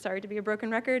three, sorry to be a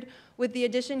broken record, with the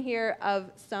addition here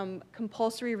of some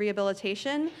compulsory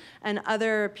rehabilitation and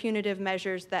other punitive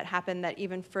measures that happen that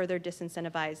even further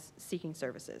disincentivize seeking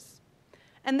services.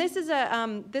 And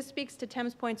this speaks to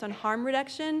Tim's points on harm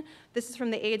reduction. This is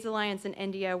from the AIDS Alliance in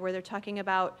India, where they're talking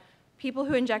about people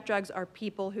who inject drugs are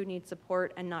people who need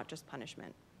support and not just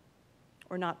punishment.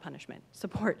 Or not punishment,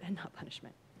 support and not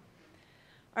punishment.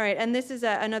 All right, and this is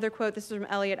another quote. This is from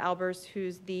Elliot Albers,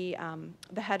 who's the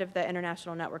head of the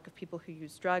International Network of People Who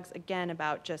Use Drugs, again,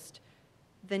 about just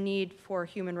the need for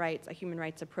human rights, a human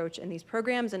rights approach in these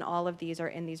programs, and all of these are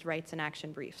in these rights and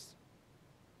action briefs.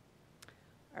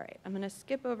 All right, I'm going to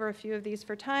skip over a few of these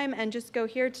for time and just go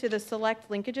here to the select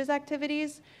linkages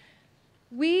activities.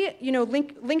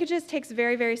 Linkages takes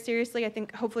very, very seriously. I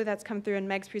think hopefully that's come through in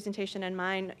Meg's presentation and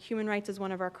mine. Human rights is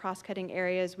one of our cross-cutting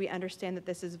areas. We understand that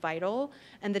this is vital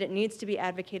and that it needs to be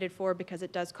advocated for because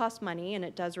it does cost money and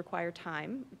it does require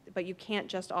time, but you can't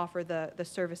just offer the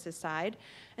services side.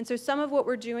 And so some of what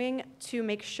we're doing to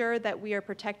make sure that we are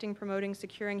protecting, promoting,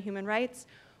 securing human rights,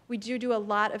 we do a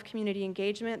lot of community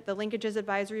engagement. The Linkages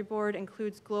Advisory Board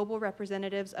includes global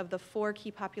representatives of the 4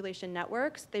 key population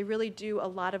networks. They really do a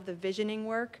lot of the visioning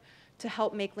work to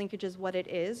help make linkages what it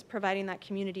is, providing that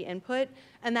community input,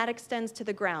 and that extends to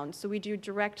the ground. So we do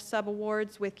direct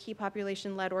sub-awards with key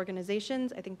population-led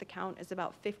organizations. I think the count is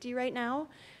about 50 right now,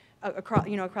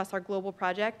 across our global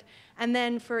project. And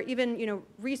then for even,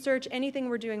 research, anything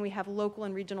we're doing, we have local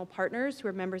and regional partners who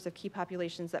are members of key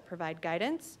populations that provide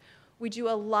guidance. We do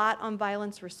a lot on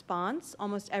violence response.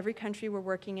 Almost every country we're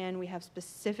working in, we have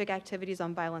specific activities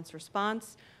on violence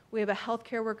response. We have a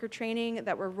healthcare worker training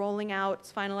that we're rolling out,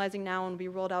 it's finalizing now and will be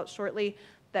rolled out shortly,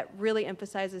 that really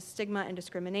emphasizes stigma and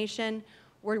discrimination.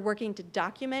 We're working to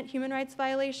document human rights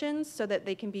violations so that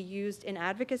they can be used in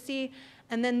advocacy.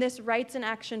 And then this rights and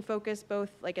action focus,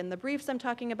 both like in the briefs I'm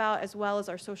talking about, as well as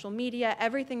our social media,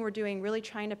 everything we're doing, really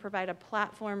trying to provide a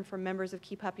platform for members of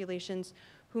key populations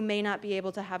who may not be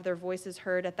able to have their voices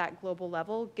heard at that global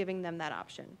level, giving them that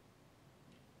option.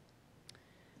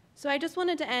 So I just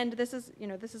wanted to end, this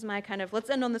is my kind of, let's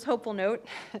end on this hopeful note,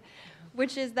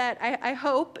 which is that I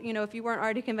hope, if you weren't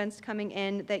already convinced coming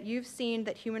in, that you've seen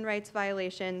that human rights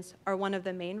violations are one of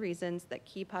the main reasons that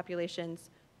key populations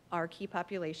are key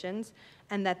populations,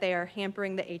 and that they are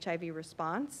hampering the HIV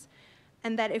response,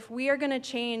 and that if we are going to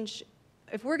change,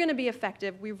 if we're going to be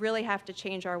effective, we really have to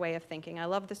change our way of thinking. I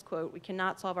love this quote, we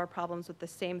cannot solve our problems with the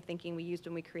same thinking we used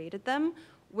when we created them.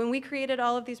 When we created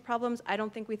all of these problems, I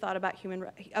don't think we thought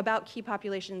about key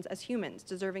populations as humans,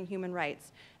 deserving human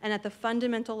rights. And at the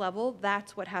fundamental level,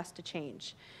 that's what has to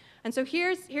change. And so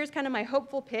here's kind of my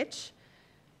hopeful pitch.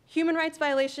 Human rights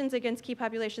violations against key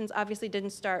populations obviously didn't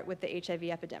start with the HIV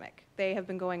epidemic. They have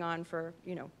been going on for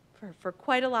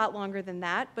quite a lot longer than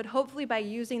that, but hopefully by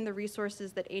using the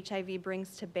resources that HIV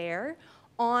brings to bear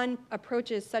on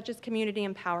approaches such as community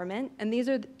empowerment, and these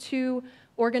are the two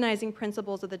organizing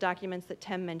principles of the documents that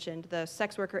Tim mentioned, the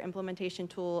sex worker implementation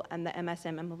tool and the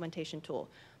MSM implementation tool.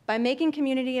 By making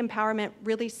community empowerment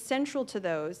really central to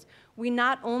those, we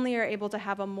not only are able to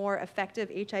have a more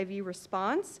effective HIV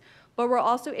response, but we're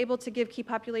also able to give key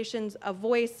populations a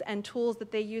voice and tools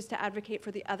that they use to advocate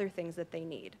for the other things that they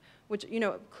need, which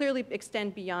clearly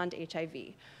extend beyond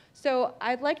HIV. So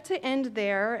I'd like to end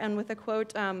there, and with a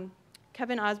quote,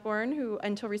 Kevin Osborne, who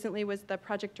until recently was the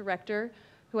project director,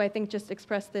 who I think just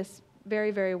expressed this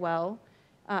very, very well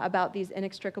about these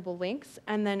inextricable links,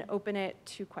 and then open it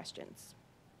to questions.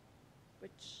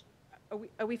 Which,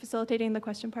 are we facilitating the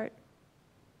question part?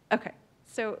 Okay,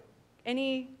 so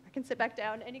I can sit back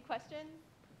down. Any questions?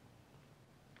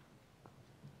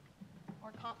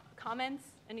 Or comments?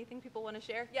 Anything people want to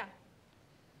share? Yeah.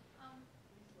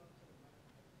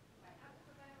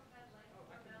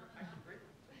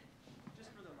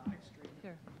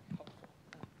 Here.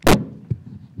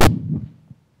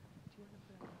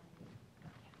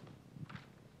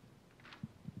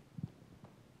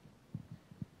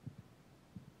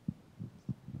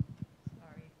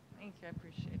 Thank you, I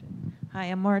appreciate it. Hi,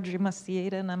 I'm Marjorie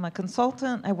Mustieta, and I'm a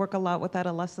consultant. I work a lot with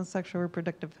adolescent sexual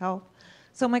reproductive health.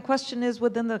 So my question is,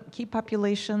 within the key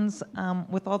populations,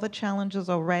 with all the challenges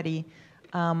already,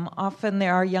 often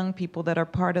there are young people that are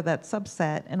part of that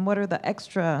subset, and what are the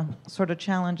extra sort of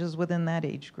challenges within that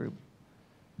age group?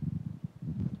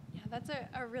 Yeah, that's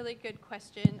a really good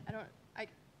question.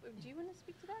 Do you want to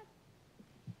speak to that?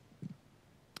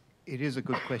 It is a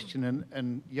good question,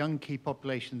 and young key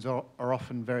populations are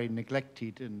often very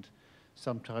neglected, and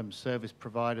sometimes service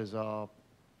providers are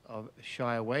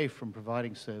shy away from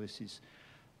providing services.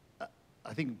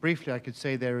 I think briefly I could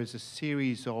say there is a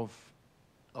series of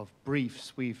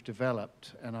briefs we've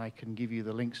developed, and I can give you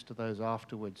the links to those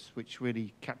afterwards, which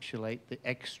really encapsulate the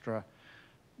extra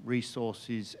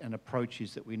resources and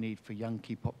approaches that we need for young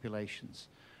key populations.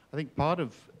 I think part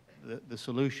of the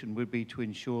solution would be to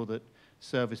ensure that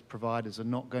service providers are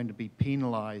not going to be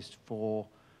penalized for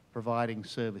providing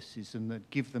services, and that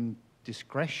give them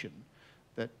discretion,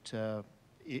 that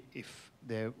if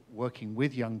they're working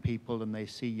with young people and they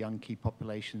see young key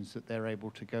populations, that they're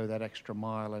able to go that extra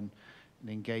mile and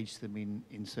engage them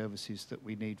in services that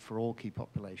we need for all key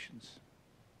populations.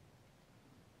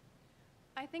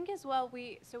 I think as well,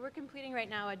 we're completing right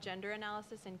now a gender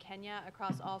analysis in Kenya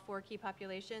across all 4 key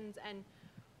populations, and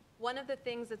one of the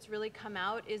things that's really come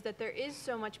out is that there is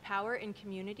so much power in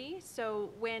community. So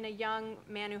when a young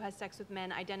man who has sex with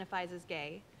men identifies as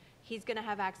gay, he's going to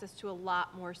have access to a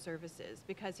lot more services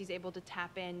because he's able to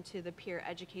tap into the peer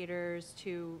educators,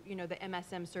 to the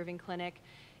MSM serving clinic.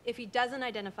 If he doesn't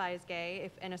identify as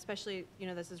gay, and especially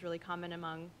this is really common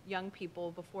among young people,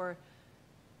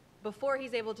 before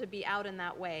he's able to be out in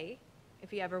that way, if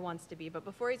he ever wants to be, but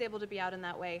before he's able to be out in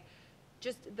that way,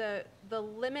 just the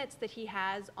limits that he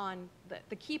has on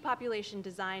the key population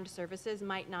designed services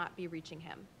might not be reaching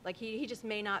him. Like he just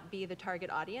may not be the target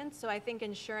audience. So I think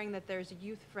ensuring that there's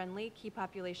youth-friendly key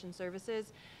population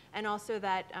services, and also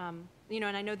that, you know,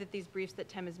 and I know that these briefs that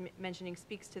Tim is mentioning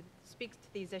speaks to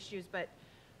these issues, but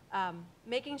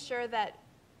making sure that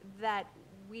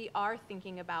we are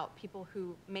thinking about people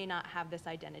who may not have this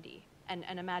identity, and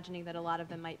imagining that a lot of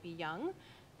them might be young,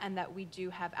 and that we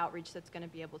do have outreach that's going to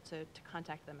be able to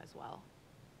contact them as well.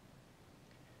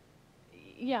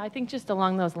 Yeah, I think just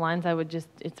along those lines,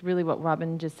 it's really what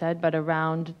Robin just said, but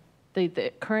around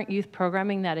the current youth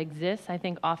programming that exists, I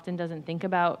think often doesn't think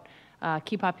about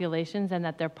key populations, and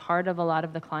that they're part of a lot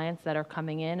of the clients that are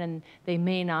coming in, and they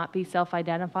may not be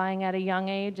self-identifying at a young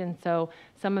age. And so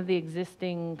some of the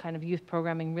existing kind of youth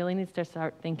programming really needs to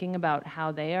start thinking about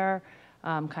how they are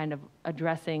kind of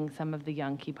addressing some of the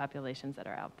young key populations that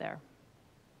are out there.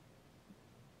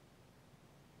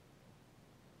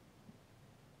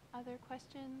 Other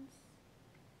questions?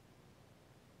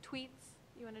 Tweets?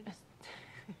 You want to just...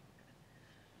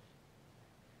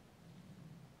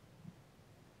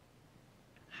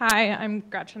 Hi, I'm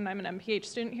Gretchen. I'm an MPH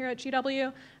student here at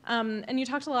GW. And you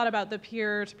talked a lot about the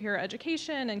peer-to-peer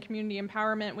education and community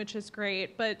empowerment, which is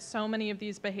great, but so many of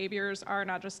these behaviors are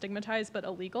not just stigmatized, but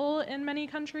illegal in many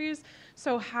countries.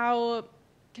 So how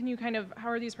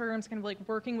are these programs kind of like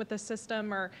working with the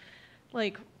system, or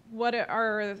like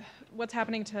what's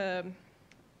happening to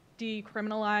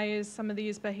decriminalize some of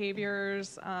these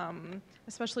behaviors,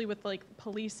 especially with like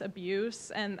police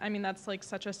abuse? And I mean, that's like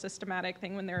such a systematic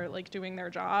thing when they're like doing their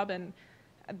job, and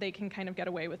they can kind of get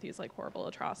away with these like horrible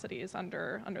atrocities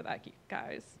under that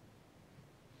guise.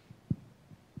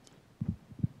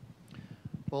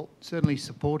 Well, certainly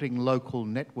supporting local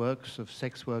networks of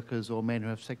sex workers or men who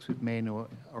have sex with men or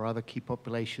other key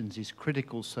populations is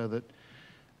critical, so that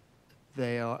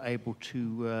they are able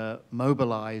to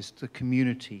mobilize the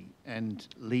community and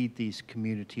lead these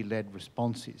community-led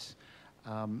responses.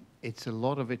 A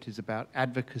lot of it is about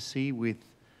advocacy with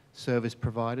service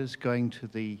providers, going to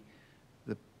the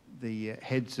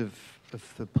heads of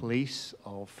the police,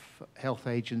 of health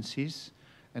agencies,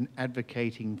 and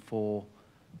advocating for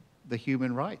the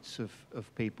human rights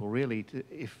of people, really.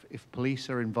 If police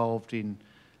are involved in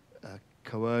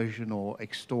coercion or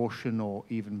extortion or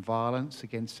even violence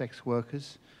against sex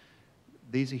workers,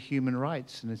 these are human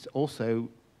rights, and it's also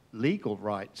legal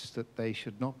rights that they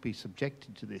should not be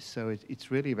subjected to this. So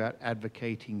it's really about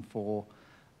advocating for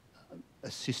a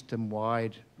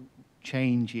system-wide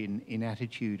change in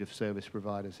attitude of service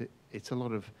providers. It's a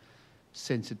lot of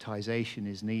sensitization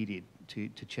is needed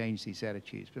to change these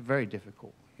attitudes, but very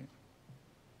difficult.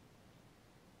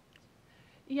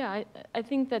 Yeah, I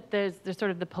think that there's sort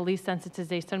of the police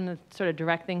sensitization, some of the sort of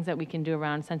direct things that we can do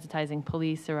around sensitizing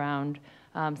police around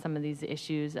some of these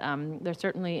issues. They're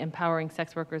certainly empowering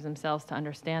sex workers themselves to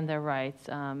understand their rights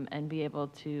and be able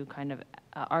to kind of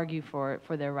argue for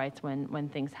their rights when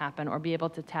things happen, or be able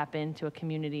to tap into a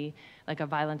community like a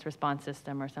violence response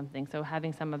system or something. So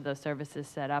having some of those services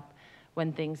set up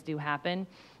when things do happen.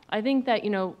 I think that,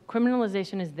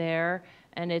 criminalization is there,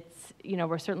 and it's,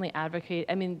 we're certainly advocate.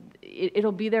 I mean,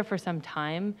 it'll be there for some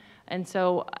time. And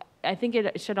so I think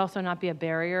it should also not be a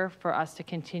barrier for us to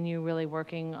continue really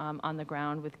working on the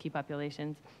ground with key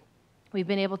populations. We've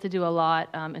been able to do a lot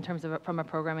in terms of from a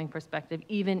programming perspective,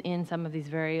 even in some of these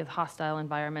very hostile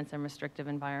environments and restrictive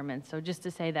environments. So just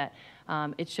to say that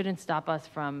it shouldn't stop us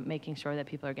from making sure that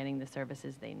people are getting the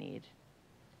services they need.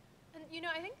 And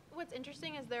I think what's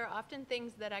interesting is there are often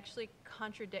things that actually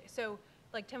contradict. So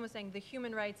like Tim was saying, the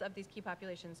human rights of these key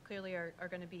populations clearly are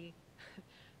going to be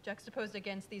juxtaposed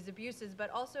against these abuses, but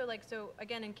also so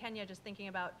again in Kenya, just thinking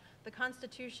about the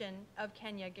Constitution of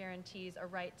Kenya guarantees a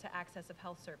right to access of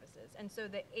health services. And so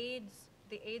the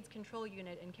AIDS control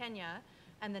unit in Kenya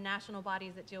and the national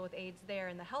bodies that deal with AIDS there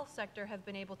in the health sector have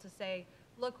been able to say,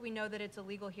 look, we know that it's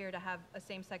illegal here to have a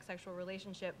same-sex sexual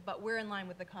relationship, but we're in line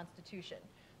with the Constitution.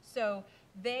 So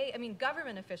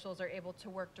government officials are able to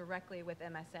work directly with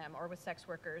MSM or with sex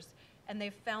workers, and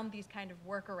they've found these kind of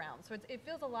workarounds. So it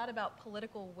feels a lot about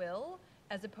political will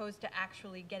as opposed to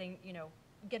actually getting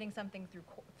something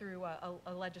through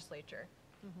a legislature.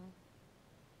 Mm-hmm.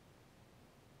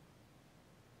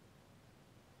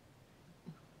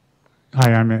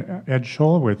 Hi, I'm Ed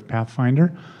Scholl with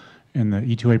Pathfinder in the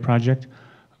E2A project.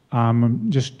 I'm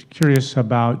just curious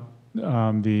about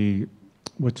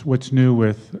what's new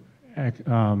with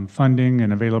funding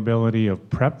and availability of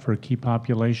PrEP for key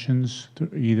populations,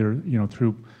 either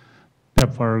through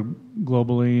PEPFAR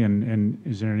globally, and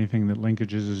is there anything that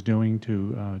Linkages is doing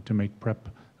to make PrEP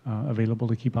available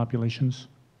to key populations?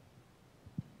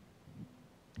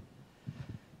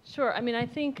 Sure. I mean, I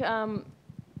think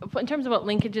in terms of what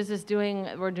Linkages is doing,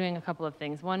 we're doing a couple of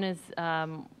things. One is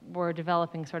we're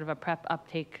developing sort of a PrEP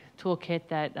uptake toolkit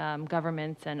that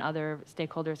governments and other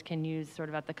stakeholders can use sort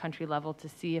of at the country level to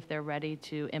see if they're ready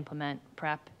to implement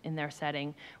PrEP in their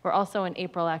setting. We're also in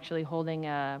April actually holding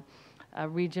a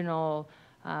regional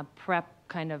PrEP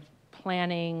kind of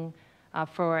planning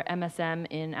for MSM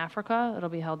in Africa. It'll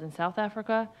be held in South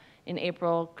Africa in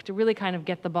April to really kind of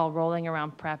get the ball rolling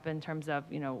around PrEP in terms of,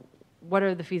 you know, what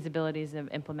are the feasibilities of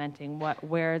implementing,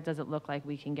 where does it look like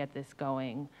we can get this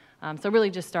going? So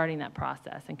really just starting that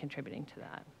process and contributing to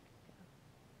that.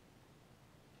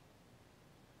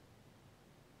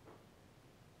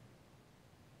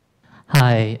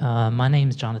 Hi, my name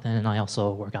is Jonathan, and I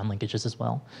also work on Linkages as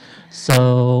well.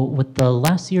 So with the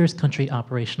last year's country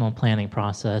operational planning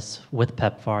process with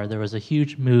PEPFAR, there was a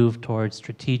huge move towards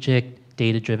strategic,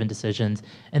 data-driven decisions,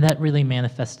 and that really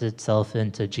manifested itself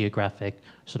into geographic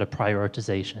sort of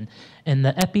prioritization. And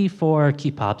the EPI for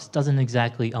KEPOPs doesn't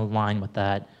exactly align with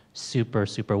that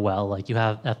super well. Like you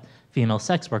have female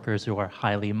sex workers who are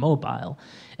highly mobile.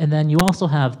 And then you also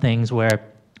have things where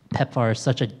PEPFAR is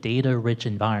such a data-rich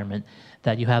environment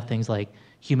that you have things like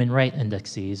human right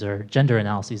indexes or gender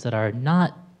analyses that are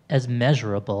not as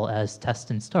measurable as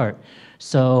test and start.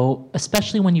 So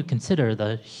especially when you consider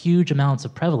the huge amounts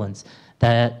of prevalence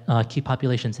that key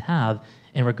populations have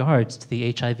in regards to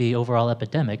the HIV overall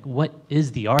epidemic, what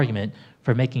is the argument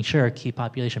for making sure key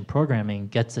population programming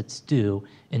gets its due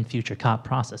in future COP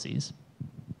processes?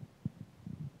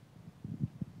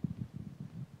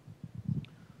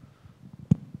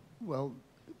 Well,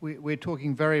 we're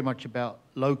talking very much about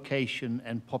location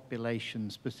and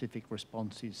population-specific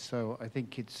responses. So I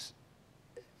think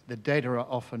the data are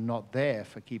often not there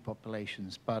for key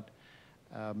populations, but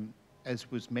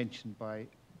as was mentioned by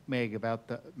Meg about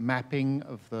the mapping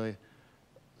of the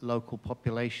local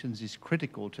populations is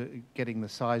critical to getting the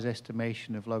size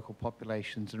estimation of local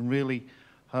populations and really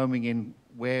homing in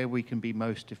where we can be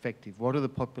most effective. What are the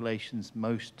populations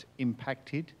most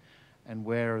impacted and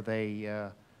where are they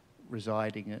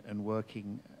residing and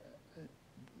working?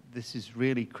 This is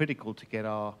really critical to get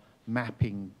our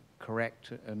mapping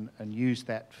correct and use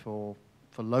that for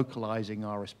localizing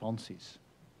our responses.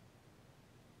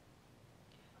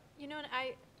 You know,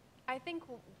 and I think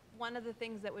one of the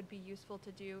things that would be useful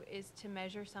to do is to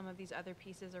measure some of these other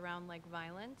pieces around like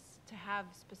violence, to have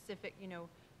specific, you know,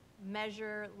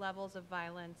 measure levels of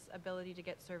violence, ability to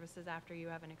get services after you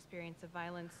have an experience of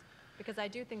violence, because I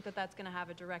do think that that's going to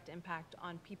have a direct impact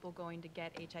on people going to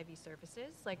get HIV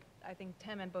services. Like I think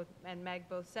Tim and Meg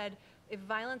both said, if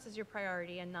violence is your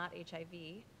priority and not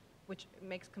HIV, which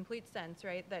makes complete sense,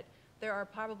 right, that there are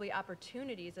probably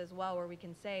opportunities as well where we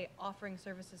can say offering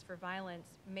services for violence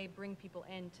may bring people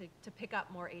in to pick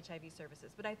up more HIV services.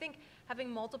 But I think having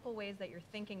multiple ways that you're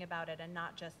thinking about it and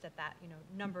not just at that, you know,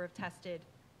 number of tested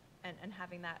and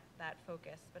having that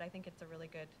focus. But I think it's a really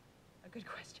good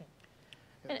question.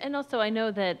 And also I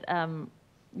know that,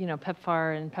 you know,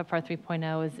 PEPFAR and PEPFAR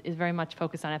 3.0 is very much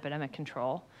focused on epidemic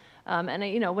control. And,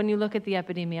 you know, when you look at the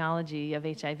epidemiology of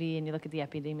HIV and you look at the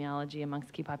epidemiology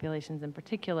amongst key populations in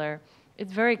particular,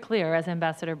 it's very clear, as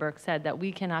Ambassador Burke said, that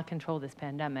we cannot control this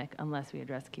pandemic unless we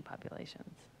address key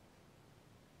populations.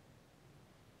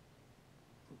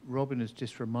 Robin has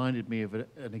just reminded me of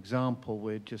an example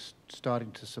we're just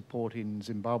starting to support in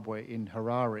Zimbabwe, in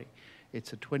Harare.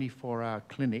 It's a 24-hour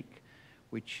clinic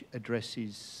which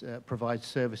provides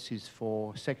services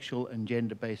for sexual and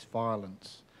gender-based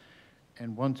violence.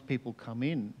 And once people come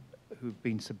in who've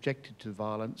been subjected to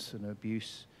violence and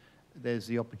abuse, there's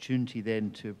the opportunity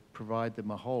then to provide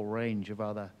them a whole range of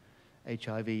other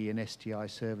HIV and STI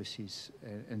services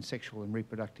and sexual and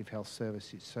reproductive health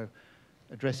services. So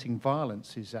addressing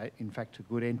violence is, in fact, a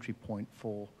good entry point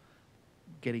for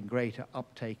getting greater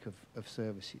uptake of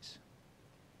services.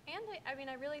 And I mean,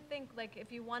 I really think, like,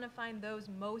 if you want to find those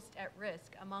most at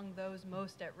risk among those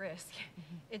most at risk,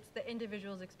 it's the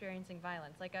individuals experiencing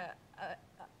violence. Like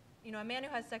you know, a man who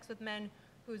has sex with men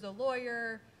who's a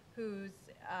lawyer, who's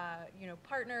you know,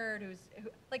 partnered,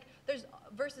 there's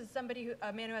versus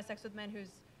a man who has sex with men who's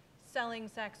selling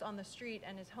sex on the street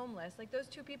and is homeless. Like, those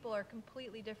two people are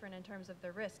completely different in terms of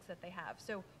the risks that they have.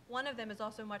 So one of them is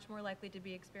also much more likely to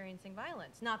be experiencing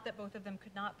violence. Not that both of them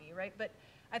could not be, right? But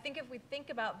I think if we think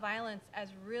about violence as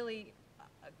really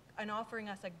and offering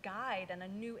us a guide and a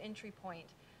new entry point,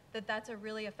 that's a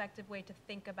really effective way to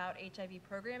think about HIV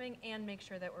programming and make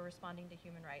sure that we're responding to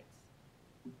human rights.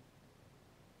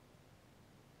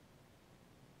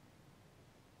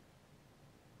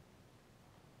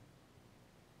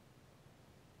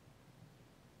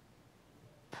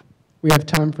 We have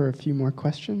time for a few more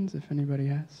questions if anybody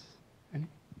has any.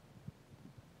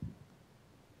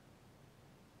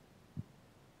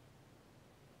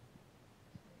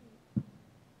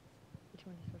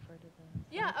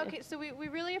 Yeah, okay, so we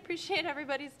really appreciate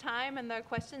everybody's time and the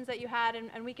questions that you had,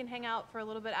 and we can hang out for a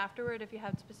little bit afterward if you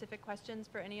have specific questions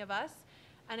for any of us.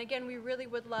 And again, we really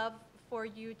would love for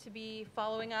you to be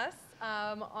following us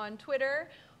on Twitter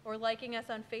or liking us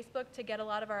on Facebook to get a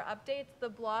lot of our updates. The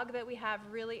blog that we have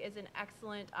really is an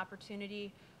excellent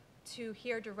opportunity to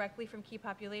hear directly from key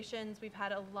populations. We've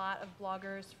had a lot of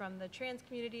bloggers from the trans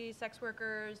community, sex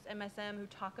workers, MSM, who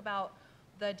talk about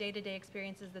the day-to-day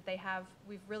experiences that they have.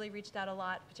 We've really reached out a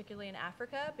lot, particularly in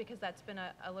Africa, because that's been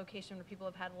a location where people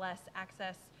have had less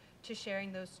access to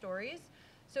sharing those stories.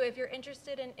 So if you're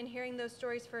interested in hearing those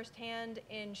stories firsthand,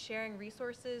 in sharing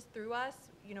resources through us,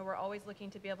 you know, we're always looking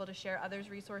to be able to share others'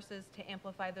 resources to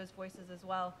amplify those voices as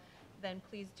well, then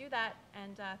please do that,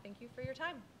 and thank you for your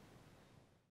time.